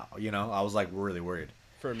happens now? I was like really worried.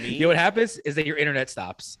 For me, You know what happens is that your internet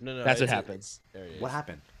stops. No, That's what it's- happens. There it is. What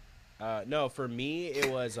happened? No, for me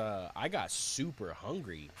it was I got super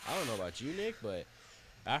hungry. I don't know about you, Nick, but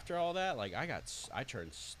after all that, like I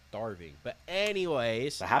turned starving. But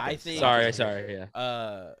anyways, That happens. I think Sorry.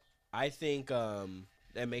 Yeah. I think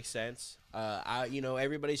that makes sense.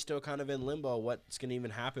 Everybody's still kind of in limbo. What's gonna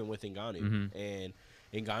even happen with Ngannou? Mhm. And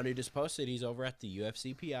Ngannou just posted he's over at the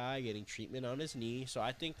UFCPI getting treatment on his knee. So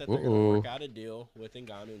I think that they're gonna work out a deal with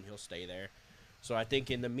Ngannou and he'll stay there. So I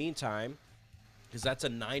think in the meantime, because that's a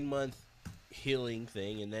 9-month healing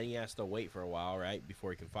thing, and then he has to wait for a while, right,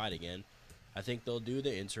 before he can fight again. I think they'll do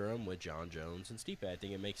the interim with John Jones and Stipe. I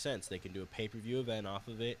think it makes sense. They can do a pay-per-view event off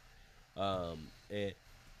of it.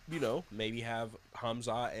 Maybe have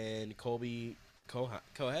Hamza and Colby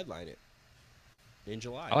co-headline it in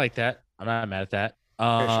July. I like that. I'm not mad at that.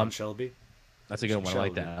 Sean Shelby. That's a good one. I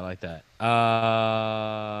like Shelby. that. I like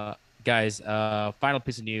that. Guys, final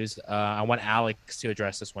piece of news. I want Alex to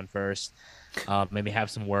address this one first. Maybe have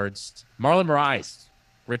some words. Marlon Moraes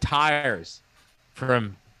retires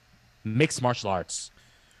from mixed martial arts.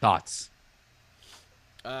 Thoughts?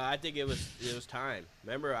 I think it was time.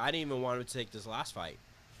 Remember, I didn't even want him to take this last fight.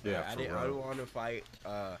 Yeah, I for didn't real. want him to fight.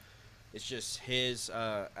 It's just his.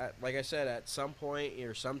 Like I said, at some point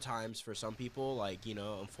or sometimes for some people, like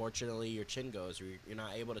unfortunately your chin goes, or you're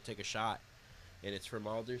not able to take a shot, and it's from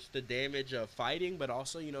all there's the damage of fighting, but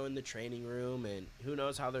also in the training room, and who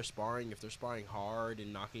knows how they're sparring, if they're sparring hard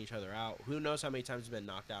and knocking each other out. Who knows how many times he's been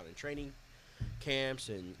knocked out in training camps,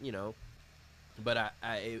 and But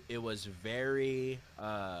it was very,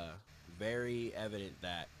 very evident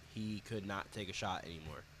that he could not take a shot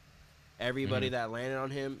anymore. Everybody that landed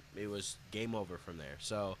on him, it was game over from there.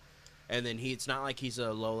 So, and then it's not like he's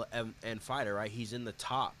a low end fighter, right? He's in the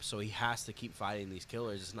top, so he has to keep fighting these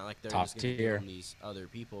killers. It's not like they're Top just going to tier. give him these other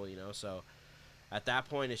people, So, at that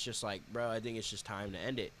point, it's just like, bro, I think it's just time to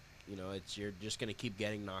end it. You're just going to keep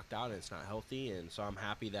getting knocked out, and it's not healthy. And so I'm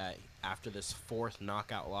happy that after this 4th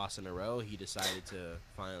knockout loss in a row, he decided to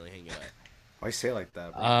finally hang it up. Why say it like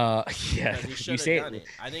that? Bro? Yeah. Because he You should say have done it. it.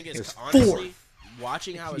 I think It's it's honestly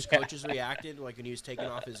watching how his Yeah. coaches reacted, like when he was taking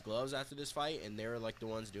off his gloves after this fight, and they were like the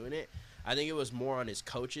ones doing it. I think it was more on his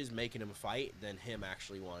coaches making him fight than him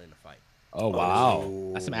actually wanting to fight. Oh wow,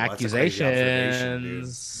 Oh, that's some that's a crazy observation,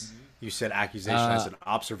 accusations. You said accusation. I said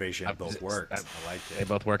observation. Both worked. that- I liked They it.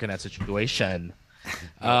 both work in that situation.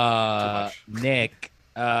 much. Nick,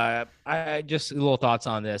 I just a little thoughts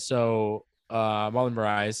on this. So, Marlon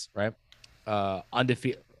Moraes, right?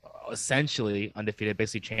 Undefeated, essentially undefeated,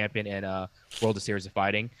 basically champion in World Series of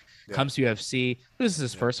Fighting. Yeah. Comes to UFC, loses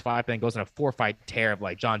his first fight, then goes on a 4-fight tear of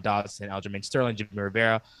like John Dodson, Aljamain Sterling, Jimmy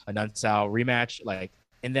Rivera, a Nunsao rematch,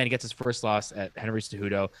 and then gets his first loss at Henry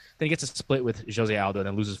Cejudo. Then he gets a split with Jose Aldo, and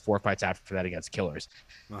then loses 4 fights after that against killers.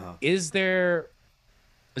 Uh-huh. Is there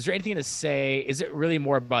anything to say? Is it really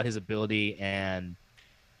more about his ability and,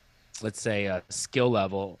 let's say, skill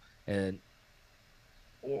level,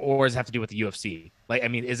 or does it have to do with the UFC?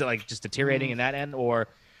 Is it like just deteriorating in that end, or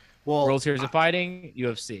Well, World Series of Fighting,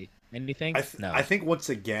 UFC? Anything? No. I think once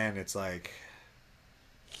again, it's like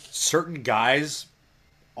certain guys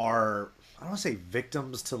are, I don't want to say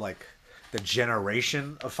victims to like the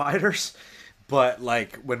generation of fighters, but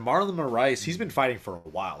like when Marlon Moraes, he's been fighting for a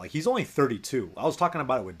while. Like he's only 32. I was talking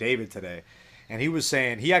about it with David today, and he was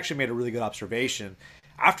saying he actually made a really good observation.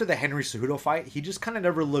 After the Henry Cejudo fight, he just kind of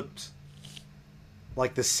never looked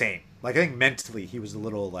like the same. Like I think mentally he was a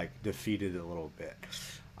little like defeated a little bit.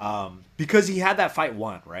 Because he had that fight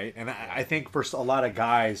won, right? And I think for a lot of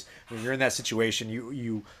guys, when you're in that situation,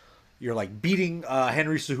 you're like beating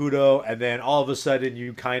Henry Cejudo, and then all of a sudden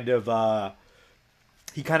you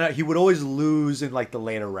he would always lose in like the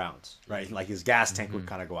later rounds, right? Like his gas tank would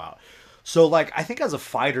kind of go out. So like I think as a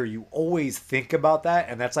fighter, you always think about that,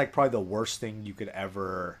 and that's like probably the worst thing you could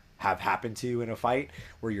ever have happen to you in a fight,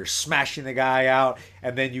 where you're smashing the guy out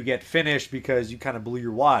and then you get finished because you kind of blew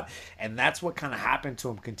your wad. And that's what kind of happened to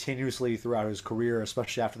him continuously throughout his career,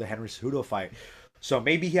 especially after the Henry Cejudo fight. So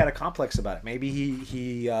maybe he had a complex about it. Maybe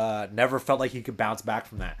he never felt like he could bounce back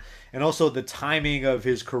from that. And also the timing of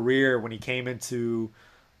his career when he came into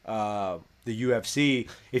the UFC,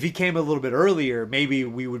 if he came a little bit earlier, maybe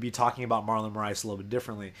we would be talking about Marlon Moraes a little bit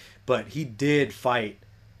differently. But he did fight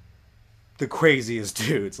the craziest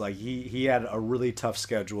dudes. Like he had a really tough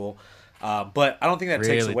schedule, but I don't think that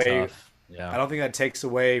takes Really away. tough. Yeah. I don't think that takes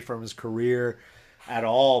away from his career at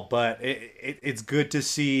all. But it's good to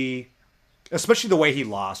see, especially the way he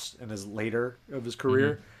lost in his later of his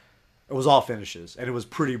career. It was all finishes, and it was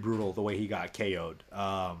pretty brutal the way he got KO'd.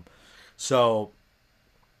 So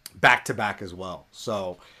back to back as well.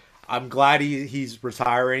 So I'm glad he's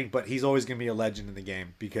retiring, but he's always going to be a legend in the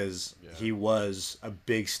game because he was a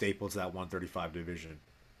big staple to that 135 division.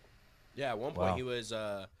 Yeah, at one point Wow. he was,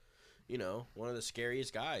 one of the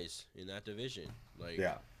scariest guys in that division.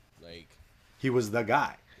 Like, He was the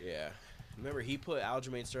guy. yeah. Remember, he put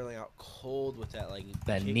Aljamain Sterling out cold with that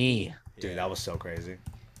That kick. knee. Dude, Yeah. that was so crazy.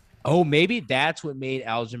 Oh, maybe that's what made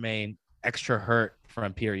Aljamain extra hurt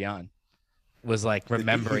from Peter Yan. Was like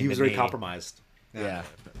remembering He was the very knee. compromised. Yeah.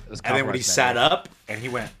 It was And then when he compromised sat that up and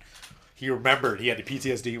he remembered he had the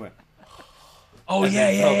PTSD. He went, Oh and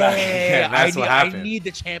yeah, then yeah, fell yeah, back. yeah, Yeah, yeah. that's what I happened. need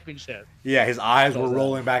the championship. yeah, his eyes were Close up.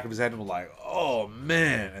 rolling back of his head and was like, oh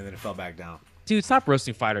man, and then it fell back down. Dude, stop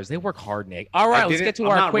roasting fighters. They work hard, Nick. All right, let's didn't- get to I'm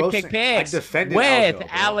our not quick roasting. pick picks I defended with Aljo, bro.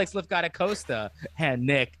 Alex Lifgata Costa and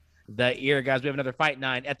Nick the Ear. Guys, we have another Fight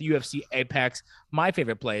 9 at the UFC Apex, my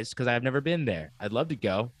favorite place because I've never been there. I'd love to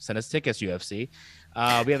go. Send us tickets, UFC.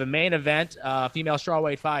 We have a main event, female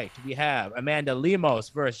strawweight fight. We have Amanda Lemos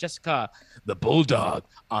versus Jessica the Bulldog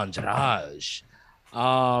Andrade. Is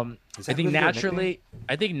I that think really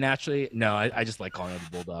her naturally, no, I just like calling her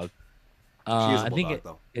the Bulldog. She is a I think bulldog,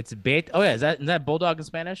 though. it's bait. Oh yeah, is that Bulldog in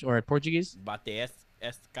Spanish or Portuguese? Bate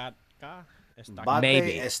estaca. Bate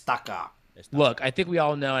Maybe. estaca. Look, I think we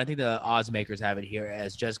all know. I think the odds makers have it here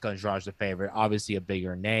as Jessica Andrade the favorite. Obviously, a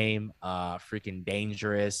bigger name, freaking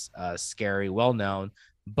dangerous, scary, well known.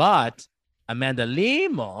 But Amanda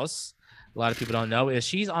Lemos, a lot of people don't know, is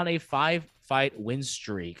she's on a 5-fight win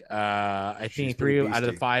streak. I She's think pretty 3 out of the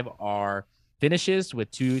beastie. 5 are finishes with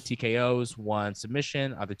 2 TKOs, 1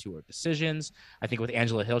 submission, other 2 are decisions. I think with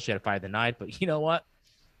Angela Hill, she had a fight of the night, but you know what?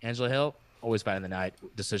 Angela Hill always fight of the night,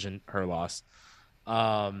 decision, her loss.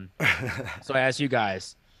 So I ask you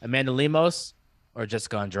guys, Amanda Lemos or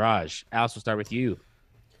Jessica Andrade? Alex, we'll start with you.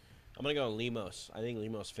 I'm going to go Lemos. I think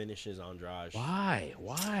Lemos finishes Andrade.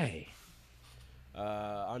 Why?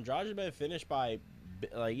 Andrade has been finished by,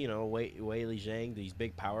 Wei Li Zhang, these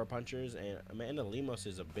big power punchers. And Amanda Lemos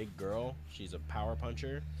is a big girl. She's a power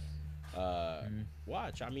puncher.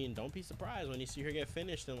 Watch. I mean, don't be surprised when you see her get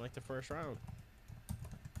finished in, the first round.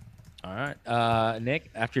 All right. Nick,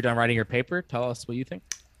 after you're done writing your paper, tell us what you think.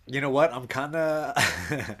 You know what? I'm kind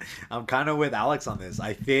of with Alex on this.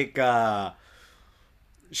 I think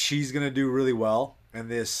she's gonna do really well in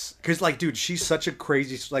this because, dude, she's such a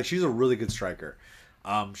crazy. She's a really good striker.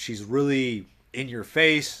 She's really in your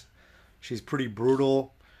face. She's pretty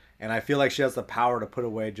brutal, and I feel like she has the power to put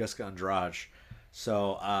away Jessica Andrade.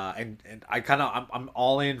 So and I'm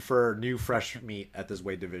all in for new fresh meat at this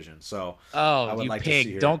weight division. So I Oh, would you like to see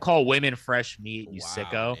pig. her. Don't call women fresh meat, you Wow,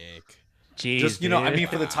 sicko. Nick. Jeez, Just I dude. mean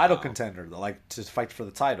for the title contender, to fight for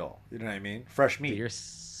the title. You know what I mean? Fresh meat. You're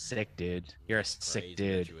sick, dude. You're a sick Crazy that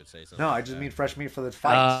dude. you would say something No, I like just that. mean fresh meat for the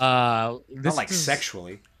fights. This Not is-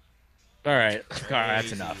 sexually. All right, that's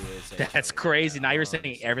Crazy enough. you would say That's something crazy. like Now that, you're saying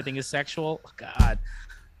honestly. everything is sexual. God,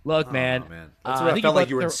 look, Oh, man. That's I what I think felt like both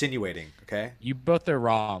you were are- insinuating. Okay. You both are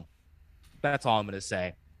wrong. That's all I'm gonna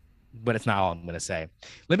say. But it's not all I'm gonna say.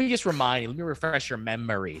 Let me just remind you. Let me refresh your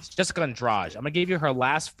memories. Jessica Andrade. I'm gonna give you her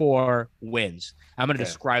last 4 wins. I'm gonna Okay.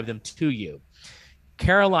 describe them to you.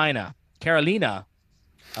 Carolina, K.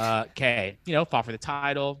 Fought for the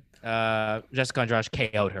title. Jessica Andrade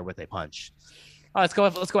KO'd her with a punch. Oh, let's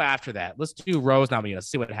go after that. Let's do Rose Namajunas.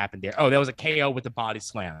 See what happened there. Oh, that was a KO with the body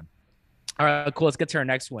slam. All right, cool. Let's get to our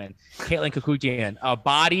next win. Caitlin Kukujian. A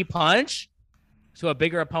body punch to a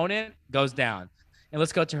bigger opponent goes down. And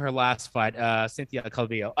let's go to her last fight, Cynthia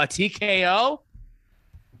Calvillo. A TKO.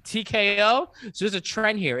 So there's a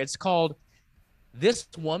trend here. It's called this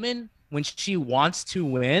woman, when she wants to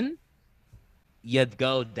win, you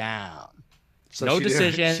go down. So No she didn't-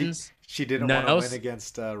 decisions. She didn't No want to s- win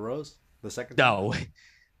against Rose the second time. No.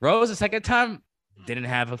 Rose, the second time, didn't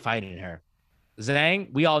have a fight in her.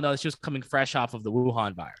 Zhang, we all know she was coming fresh off of the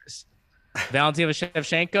Wuhan virus. Valentina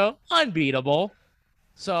Shevchenko, unbeatable.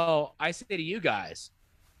 So I say to you guys,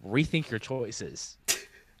 rethink your choices.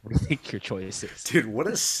 Rethink your choices. Dude, what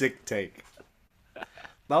a sick take.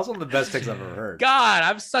 That was one of the best takes I've ever heard. God,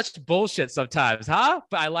 I'm such bullshit sometimes, huh?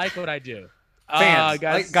 But I like what I do. Fans,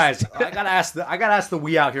 Guys, guys, I gotta ask the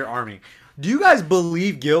We Out Here Army. Do you guys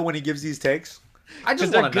believe Gil when he gives these takes? I just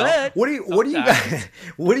 'Cause they're want to know. good What do you sometimes. guys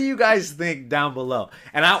what do you guys think down below?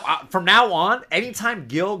 And I from now on, anytime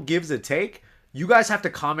Gil gives a take, You guys have to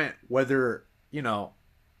comment whether, you know,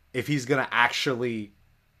 if he's gonna actually,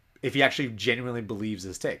 if he actually genuinely believes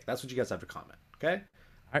his take. That's what you guys have to comment. Okay.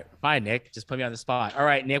 All right, fine, Nick. Just put me on the spot. All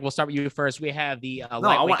right, Nick. We'll start with you first. We have the No,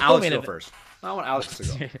 I want Alex to co-main go event. first. I want Alex to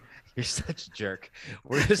go. You're such a jerk.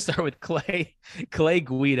 We're gonna start with Clay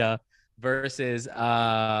Guida versus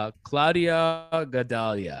Claudio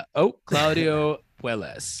Gadalia. Oh, Claudio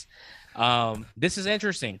Puelles. This is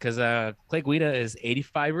interesting because Clay Guida is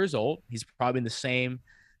 85 years old. He's probably in the same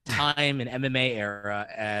time in MMA era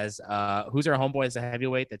as who's our homeboy as a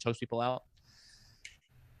heavyweight that chokes people out?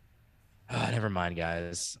 Never mind,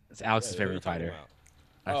 guys. It's Alex's favorite fighter.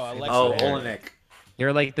 Alexa. Oh, There. Olenek.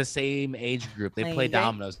 They're like the same age group. They play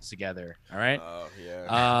dominoes together. All right. Oh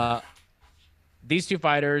yeah. These two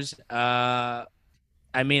fighters.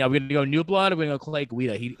 I mean, are we gonna go New Blood or are we gonna go Clay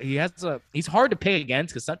Guida? He's hard to pick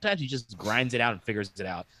against because sometimes he just grinds it out and figures it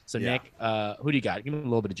out. So Yeah. Nick, who do you got? Give me a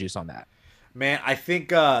little bit of juice on that. Man, I think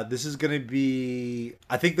this is gonna be.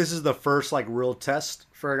 I think this is the first like real test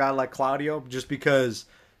for a guy like Claudio, just because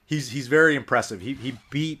he's very impressive. He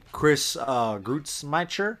beat Chris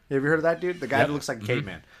Grutzmeicher. Have you heard of that dude? The guy who looks like a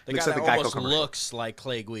caveman. The Looks guy like that the Geico almost commercial. looks like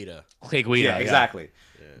Clay Guida. Clay Guida. Yeah, exactly.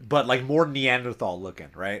 But like more Neanderthal looking,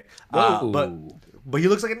 right? But he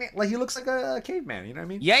looks like a caveman. You know what I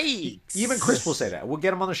mean? Yikes. Even Chris will say that. We'll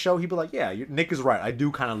get him on the show. He'd be like, "Yeah, Nick is right. I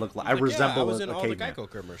do kind of look like I resemble I was a in all caveman." the Geico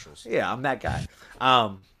commercials. Yeah, I'm that guy.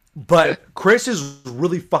 But Chris is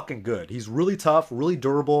really fucking good. He's really tough, really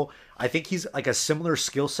durable. I think he's like a similar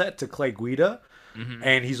skill set to Clay Guida,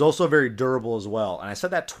 and he's also very durable as well. And I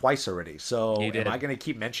said that twice already. So You did. am I going to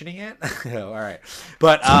keep mentioning it? All right.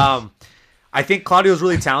 But I think Claudio's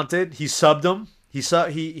really talented. He subbed him.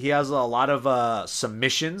 He has a lot of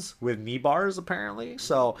submissions with knee bars apparently.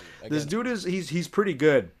 So this dude he's pretty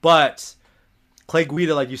good. But Clay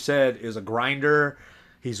Guida, like you said, is a grinder.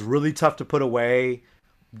 He's really tough to put away.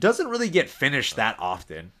 Doesn't really get finished that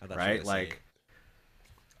often, thought you were right? gonna say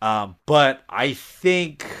Like, but I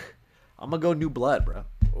think I'm gonna go New Blood, bro.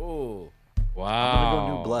 Ooh. Wow. I'm gonna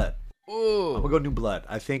go New Blood. Ooh. I'm gonna go New Blood.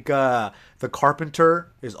 I think the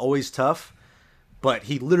Carpenter is always tough, but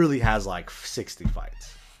he literally has like 60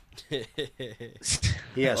 fights.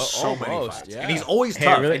 He has so many almost, fights, yeah. and he's always Hey,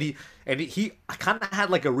 tough. really- And he kind of had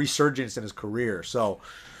like a resurgence in his career. So,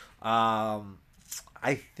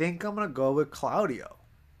 I think I'm gonna go with Claudio.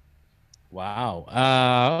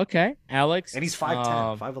 Wow. Okay, Alex. And he's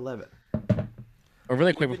 5'10", 5'11".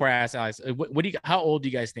 Really quick before I ask Alex, what do you? How old do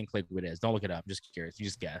you guys think Clay Guida is? Don't look it up. I'm just curious. You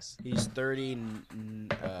just guess. He's 39.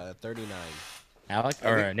 Alex I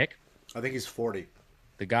or think- Nick? I think he's 40.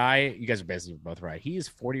 The guy, you guys are basically both right. He is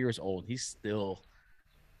 40 years old. He's still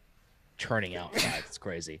churning out fights. It's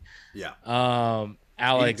crazy. Yeah.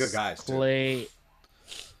 Alex, good guys, too. Clay,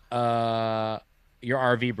 your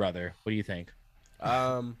RV brother. What do you think?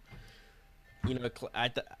 You know,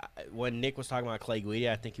 when Nick was talking about Clay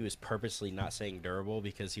Guida, I think he was purposely not saying durable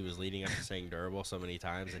because he was leading up to saying durable so many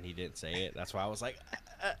times and he didn't say it. That's why I was like,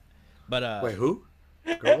 But Wait, who?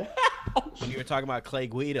 Girl? when you were talking about Clay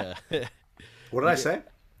Guida, What did I say?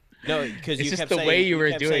 no, because It's you just kept the saying, way you were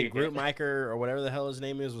kept doing saying it. Grootmeister or whatever the hell his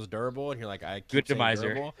name is was durable, and you're like, I keep saying Guttmeister.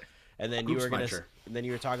 durable. And then you were gonna, Grootmeister. and then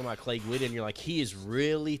you were talking about Clay Guida, and you're like, he is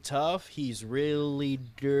really tough. He's really,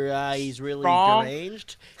 he's really Strong.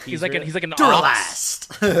 deranged. He's like really- an ox.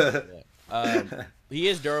 Duralast. He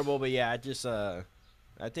is durable, but yeah, I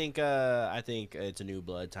think it's a New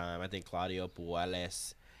Blood time. I think Claudio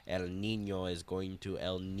Puelles El Nino is going to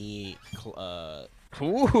Clay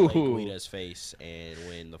Ooh, Guida's face and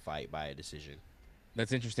win the fight by a decision.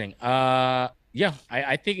 that's interesting. Yeah,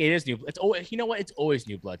 I think it is new. It's you know what? It's always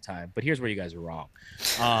New Blood time. But here's where you guys are wrong.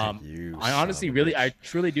 You I honestly, son of a really, bitch. I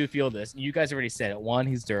truly do feel this. You guys already said it. One,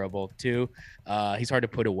 he's durable. Two, he's hard to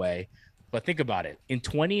put away. But think about it. In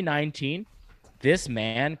 2019, this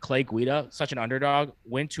man, Clay Guida, such an underdog,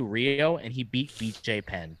 went to Rio and he beat BJ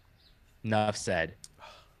Penn. Enough said.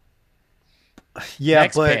 Yeah,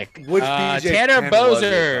 Next but pick. which BJ Tanner Penn was it,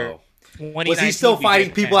 Bowser. though? Was he still 2019 fighting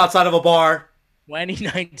BJ people Penn. outside of a bar?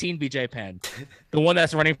 2019 BJ Penn, the one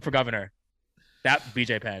that's running for governor. That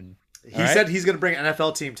BJ Penn. He All right? said he's going to bring an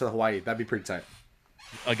NFL team to Hawaii. That'd be pretty tight.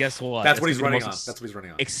 Guess what? That's It's what he's gonna be running the on. most That's what he's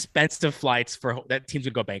running on. expensive flights for that team's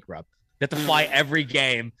gonna go bankrupt. They have to fly every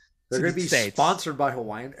game. They're to going to the be States. sponsored by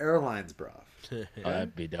Hawaiian Airlines, bro. Oh,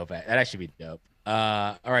 that'd be dope. That actually be dope.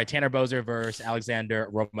 All right, Tanner Bowser versus Alexander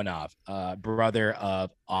Romanov, brother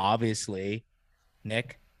of obviously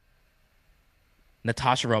Nick,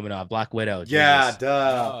 Natasha Romanov, Black Widow. Yeah, Jesus.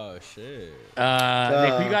 duh. Oh shit!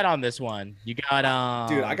 Nick, who you got on this one? You got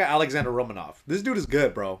Dude, I got Alexander Romanov. This dude is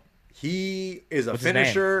good, bro. He is a What's his name?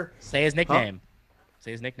 finisher. Say his nickname.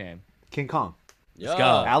 Say his nickname. King Kong. Let's go.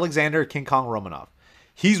 Alexander King Kong Romanov.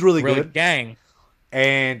 He's really Really good, gang.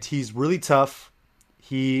 and he's really tough.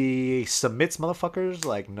 He submits motherfuckers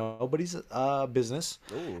like nobody's business.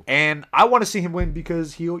 Ooh. And I want to see him win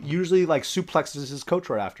because he usually like suplexes his coach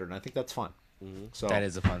right after, and I think that's fun. So That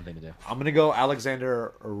is a fun thing to do. I'm gonna go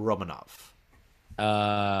Alexander Romanov.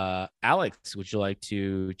 Alex, would you like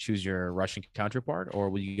to choose your Russian counterpart, or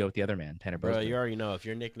will you go with the other man, Tanner Bro, Brisbane? you already know if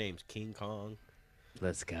your nickname's King Kong,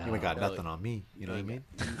 Let's go. You ain't got nothing on me. You know what I mean?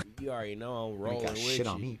 you already know I'm ain't rolling got with shit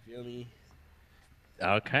you. on me. You feel me?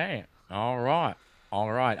 Okay. All right. I'm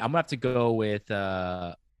gonna have to go with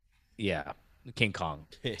King Kong.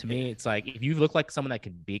 To me, it's like if you look like someone that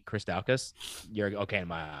can beat Chris Daukaus, you're okay in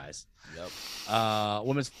my eyes. Yep.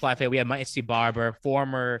 Women's flat weight, we have Macy Barber,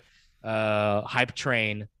 former Hype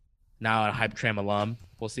Train, now a Hype Train alum.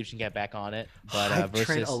 We'll see if she can get back on it. But Hype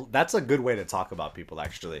versus Train, that's a good way to talk about people.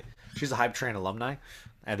 Actually, she's a Hype Train alumni,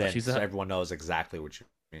 and then She's so a- everyone knows exactly what you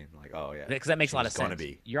mean. Like, oh yeah, because that makes she a lot was of sense. gonna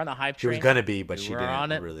be. You're on the Hype She Train. was gonna be, but You she were didn't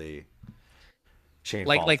on it. really. She ain't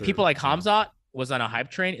like fall through, people like you know? Hamzat was on a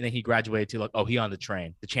Hype Train, and then he graduated to like, he on the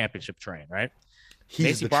train, the championship train, right? He's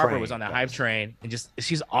Macy the Barber train, was on the guys. Hype Train, and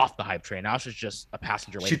she's off the Hype Train now. She's just a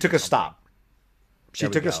passenger. She waiting took for a something. stop. She There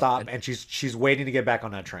we took a go. stop, and she's waiting to get back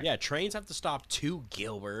on that train. Yeah, trains have to stop too,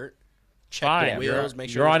 Gilbert. Check Fine. the wheels, make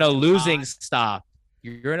sure You're on a everything's losing hot. stop.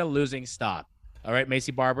 You're in a losing stop. All right,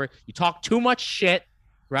 Macy Barber. You talk too much shit,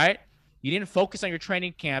 right? You didn't focus on your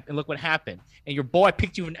training camp, and look what happened. And your boy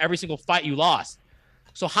picked you in every single fight you lost.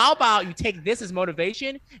 So how about you take this as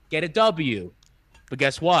motivation, get a W? But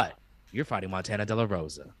guess what? You're fighting Montana De La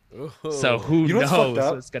Rosa. Ooh. So who You know what's fucked knows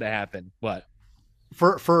up? what's gonna happen? What?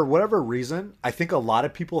 For whatever reason, I think a lot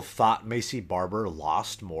of people thought Macy Barber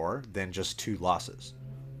lost more than just 2 losses.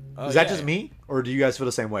 Oh, Is that yeah. just me, or do you guys feel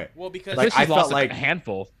the same way? Well, because Like, She's I felt lost like- a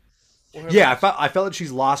handful. Yeah, I felt like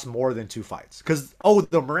she's lost more than 2 fights. Because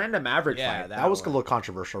the Miranda Maverick Yeah, fight, that that was a one. little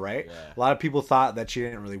controversial, right? Yeah. A lot of people thought that she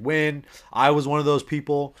didn't really win. I was one of those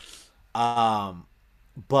people.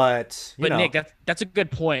 But you But know, Nick, that's a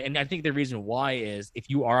good point, and I think the reason why is if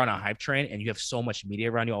you are on a Hype Train and you have so much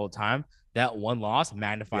media around you all the time, that one loss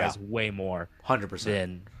magnifies way more 100%.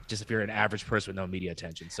 than just if you're an average person with no media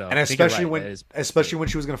attention. So And I think you're especially right, when, that is- especially when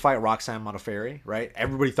she was going to fight Roxanne Modafferi, right?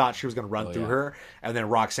 Everybody thought she was going to run through yeah. her, and then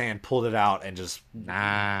Roxanne pulled it out and just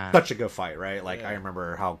nah. such a good fight, right? Like Yeah. I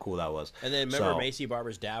remember how cool that was. And then remember So- Macy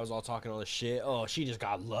Barber's dad was all talking all this shit. Oh, she just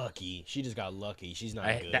got lucky. She just got lucky. She's not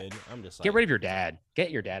I- that- good. I'm just like, Get rid of your dad.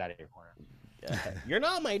 Get your dad out of your corner. you're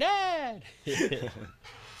not my dad.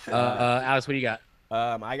 Alex, what do you got?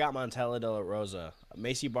 I got Montella De La Rosa.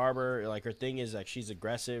 Macy Barber, like her thing is like she's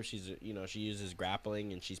aggressive. She's she uses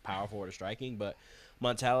grappling and she's powerful with her striking. But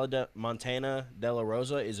Montana De La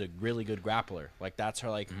Rosa is a really good grappler. Like that's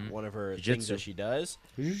her one of her things Jiu-jitsu. that she does.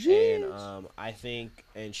 And I think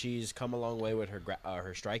she's come a long way with her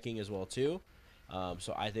her striking as well too.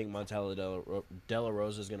 So I think Montella De La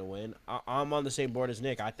Rosa is gonna win. I'm on the same board as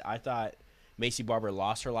Nick. I thought Macy Barber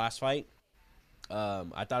lost her last fight.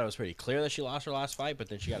 I thought it was pretty clear that she lost her last fight, but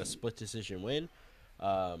then she got a split decision win.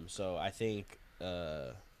 So I think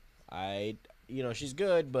she's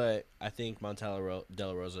good, but I think Montella De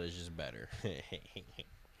La Rosa is just better.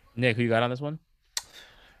 Nick, who you got on this one?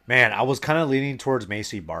 Man, I was kind of leaning towards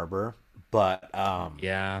Macy Barber, but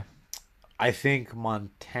Yeah. I think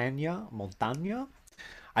Montana.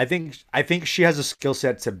 I think she has a skill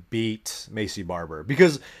set to beat Macy Barber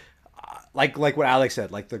because, like what Alex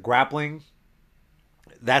said, like the grappling,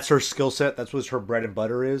 that's her skill set. That's what her bread and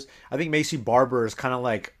butter is. I think Macy Barber is kind of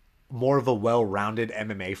like more of a well-rounded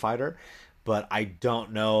MMA fighter, but I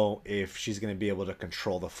don't know if she's going to be able to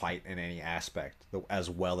control the fight in any aspect as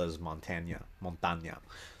well as Montana.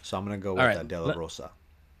 So I'm going to go with right, De La Rosa.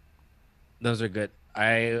 Those are good.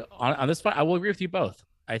 On this fight, I will agree with you both.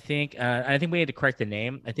 I think we need to correct the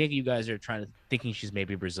name. I think you guys are thinking she's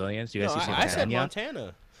maybe Brazilian. So you guys see I said Montana.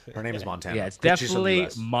 Montana. Her name is Montana. Yeah, it's but she's from the definitely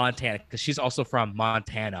US. Montana because she's also from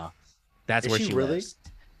Montana. That's Is where she she really? lives.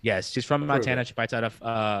 Yes, she's from Prove Montana. it. She fights out of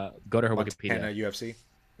go to her Montana Wikipedia. UFC.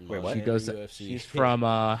 Wait, what? She goes. UFC. She's from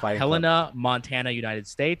Fighting Helena, Montana, United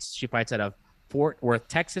States. She fights out of Fort Worth,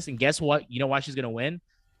 Texas. And guess what? You know why she's gonna win,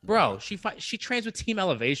 bro? She trains with Team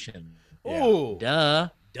Elevation. Ooh, Duh.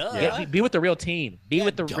 Be with the real team. Be Yeah,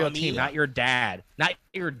 with the real dummy. team, not your dad. Not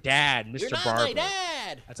your dad, Mr. you're not Barber. my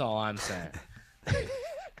dad. That's all I'm saying.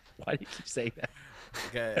 Why do you keep saying that?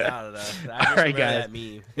 Okay, I don't know. I just All right, remember guys. that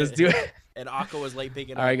meme. Let's do it. And Akka was late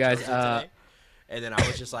picking All up right, guys, Chosen today. And then I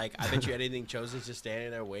was just like, I bet you anything Chosen's just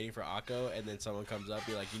standing there waiting for Akko, and then someone comes up,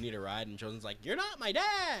 be like, you need a ride, and Chosen's like, you're not my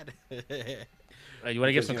dad. You want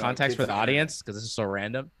to give Because, some you know, context kids for the on the internet. audience because this is so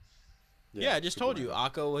random. Yeah, I just told you.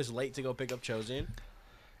 Akko was late to go pick up Chosen.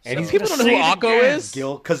 And he's People gonna don't know who say it Akko again, is?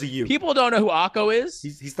 Gil, because of you. People don't know who Akko is.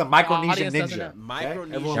 He's the Micronesian audience doesn't ninja. know.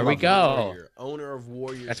 Micronesian Everyone There we loves go. Warrior, owner of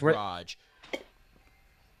Warriors That's where- Garage.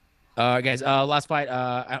 Guys, last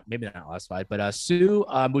fight. Maybe not last fight, but Sue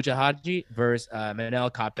Mujahaji versus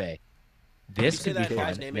Manel Kape. Can you This say could be that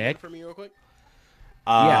guy's fun. name again Nick. for me real quick?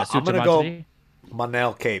 Yeah, I'm gonna go Sujahaji.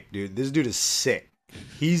 Manel Cape, dude. This dude is sick.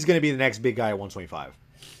 He's gonna be the next big guy at 125.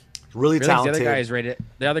 Really Really, the talented. other guy is rated.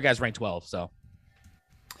 The other guy's ranked 12. So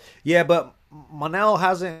Yeah, but Manel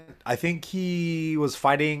hasn't. I think he was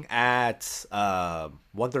fighting at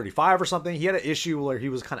 135 or something. He had an issue where he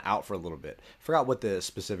was kind of out for a little bit. Forgot what the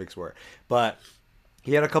specifics were, but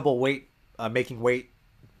he had a couple making weight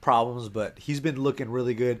problems. But he's been looking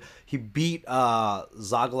really good. He beat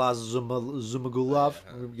Zagla Zumagulov.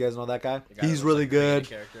 You guys know that guy? The guy He's that looks really like a creative good.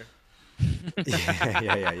 character.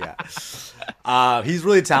 yeah. He's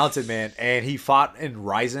really talented, man. And he fought in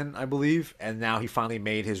Ryzen, I believe, and now he finally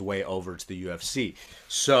made his way over to the UFC.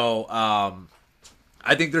 So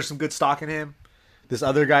I think there's some good stock in him. This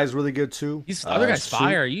other guy's really good too. the other guy's Sue-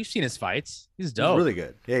 fire. You've seen his fights. He's He's dope. really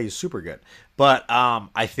good. Yeah, he's super good. But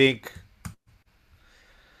I think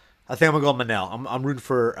I'm gonna go Manel. I'm rooting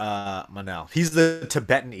for Manel. He's the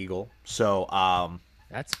Tibetan Eagle, so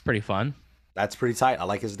That's pretty fun. that's pretty tight. I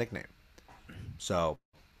like his nickname. So,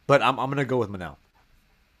 but I'm gonna go with Manel.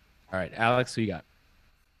 All right, Alex, who you got?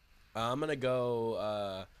 I'm gonna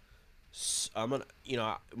go.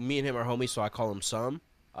 Me and him are homies, so I call him Sum.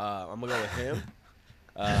 I'm gonna go with him.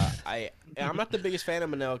 I'm not the biggest fan of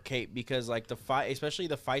Manel Cape because like the fight, especially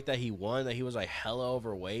the fight that he won, that he was like hella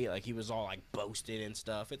overweight, like he was all like boasted and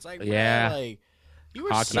stuff. It's like, Yeah. bruh, like you were.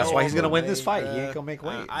 Hockey. So That's why he's gonna win this overweight, fight. He bruh. ain't gonna make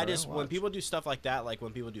weight. I bro. just when Watch. people do stuff like that, like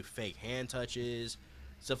when people do fake hand touches,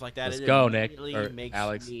 stuff like that, Let's it go, Nick, immediately or makes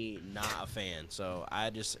Alex. me not a fan. So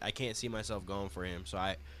I can't see myself going for him. So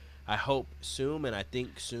I hope Soom, and I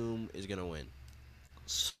think Soom is gonna win.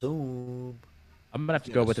 Soon. I'm gonna have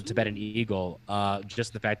to go with the Tibetan Eagle.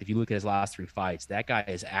 Just the fact that if you look at his last 3 fights, that guy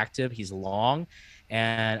is active. He's long,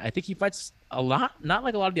 and I think he fights a lot. Not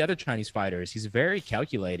like a lot of the other Chinese fighters. He's very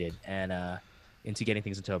calculated and into getting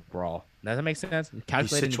things into a brawl. Does that make sense?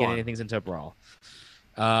 Calculated into Sichuan. getting things into a brawl.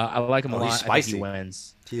 I like him a Oh, lot. he's I think spicy. he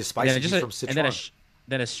wins. He is And spicy. then He's from Sichuan.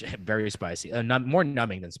 then very spicy. More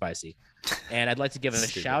numbing than spicy. And I'd like to give him a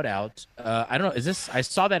Stupid. shout out. I don't know. Is this? I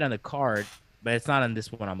saw that on the card, but it's not on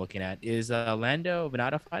this one I'm looking at. Is Lando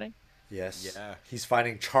Venata fighting? Yes. Yeah. He's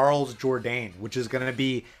fighting Charles Jourdain, which is going to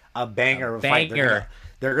be a banger of a fight. banger.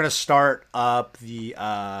 They're gonna start up the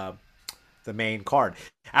main card.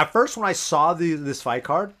 At first, when I saw this fight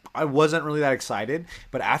card, I wasn't really that excited.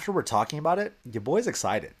 But after we're talking about it, your boy's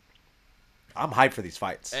excited. I'm hyped for these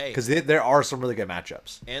fights Hey. because there are some really good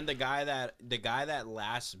matchups. And the guy that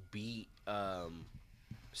last beat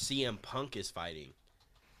CM Punk is fighting.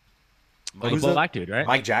 Oh, Who's the the- black dude, right?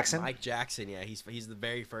 Mike Jackson. Mike Jackson, yeah, he's the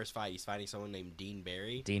very first fight. He's fighting someone named Dean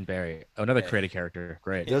Barry. Dean Barry. Oh, another Yeah. creative character.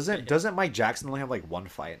 Great. Doesn't Mike Jackson only have like one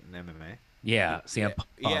fight in MMA? Yeah, CM Punk.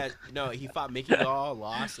 Yeah, no, he fought Mickey Gall,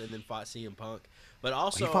 lost, and then fought CM Punk. But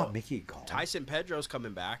also, he fought Mickey Gall. Tyson Pedro's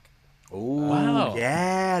coming back. Oh, Wow.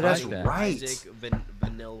 yeah, that's like that. right. Isaac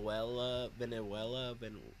Venezuela,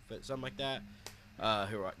 something like that.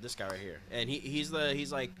 This guy right here, and he's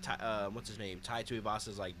like what's his name? Tai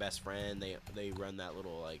Tuivasa's like best friend. They run that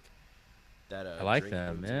little like that. I like drink them,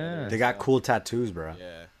 room together yeah. and They got stuff. cool tattoos, bro.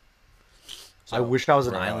 Yeah. I So, wish I was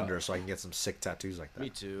an bro. islander so I can get some sick tattoos like that. Me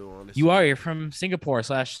too. Honestly. You are. You're from Singapore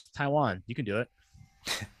 / Taiwan. You can do it.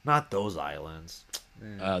 Not those islands.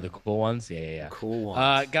 The cool ones. Yeah. Cool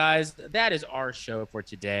ones. Guys, that is our show for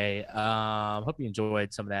today. Hope you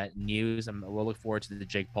enjoyed some of that news. We'll look forward to the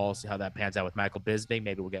Jake Paul, see how that pans out with Michael Bisping.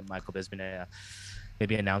 Maybe we'll get Michael Bisping to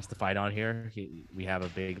maybe announce the fight on here. We have a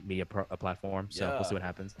big media platform, so we'll see what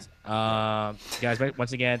happens. Guys,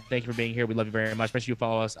 once again, thank you for being here. We love you very much. Make sure you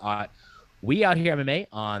follow us at We Out Here MMA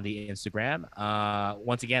on the Instagram.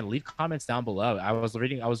 Once again, leave comments down below. I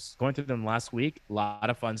was going through them last week. A lot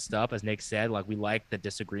of fun stuff, as Nick said. Like, we like the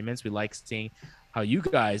disagreements. We like seeing how you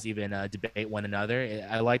guys even debate one another.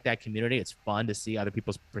 I like that community. It's fun to see other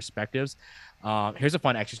people's perspectives. Here's a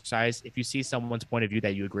fun exercise. If you see someone's point of view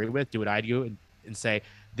that you agree with, do what I do and say,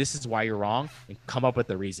 this is why you're wrong, and come up with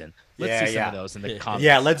the reason. Let's see some of those in the comments.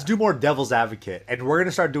 Yeah, let's do more devil's advocate. And we're going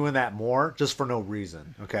to start doing that more just for no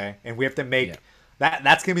reason, okay? And we have to make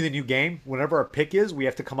that's going to be the new game. Whenever our pick is, we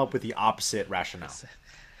have to come up with the opposite rationale.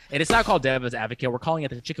 And it's not called devil's advocate. We're calling it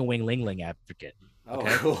the chicken wing ling ling advocate.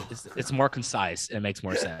 Okay? Oh, cool. It's more concise and it makes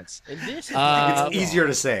more sense. And this is It's easier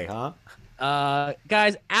to say, huh?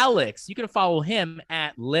 Guys, Alex, you can follow him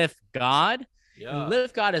at Lift God. Yeah.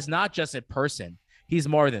 Lift God is not just a person. He's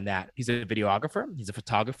more than that. He's a videographer. He's a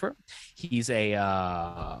photographer. He's a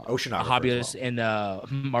Oceanographer as hobbyist well. in the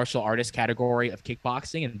martial artist category of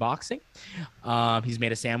kickboxing and boxing. He's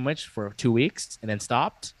made a sandwich for 2 weeks and then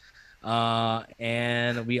stopped.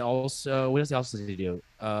 And we also, what else does he do?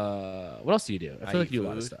 What else do you do? I feel like you do a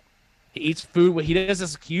lot of stuff. He eats food. He does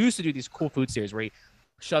this. He used to do these cool food series where he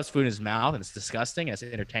shoves food in his mouth and it's disgusting and it's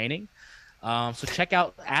entertaining. So check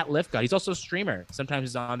out at Lift God. He's also a streamer. Sometimes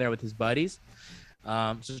he's on there with his buddies.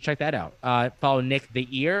 So check that out. Follow Nick the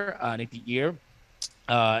Ear. Nick the Ear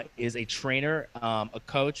is a trainer, a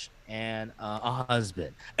coach, and a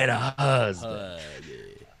husband.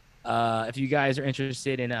 If you guys are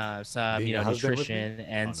interested in some, Being a husband with me? nutrition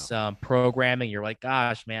and no. some programming, you're like,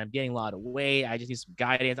 gosh, man, I'm getting a lot of weight. I just need some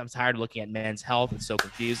guidance. I'm tired of looking at men's health. It's so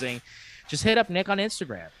confusing. Just hit up Nick on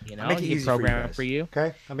Instagram. I'll make it He easy can for you program it guys. for you.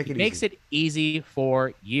 Okay, I'll make He it makes easy. it easy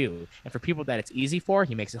for you. And for people that it's easy for,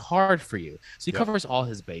 he makes it hard for you. So he Yep. covers all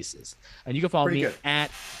his bases. And you can follow Pretty me good.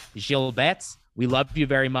 at Gilles Betts. We love you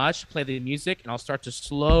very much. Play the music, and I'll start to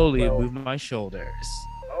slowly Well- move my shoulders.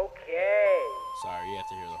 Okay. Sorry, you have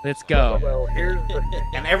to hear the whole Let's go. Well, here's the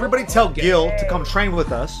thing. And everybody tell Gil to come train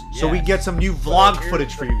with us so we Yes. get some new vlog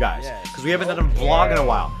footage for you guys. Yes. Because we haven't done a vlog in a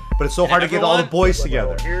while. But it's so hard to get all the boys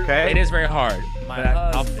together. It Okay? is very hard, but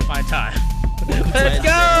I'll husband. find time. Let's Wednesday.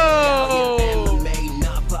 go.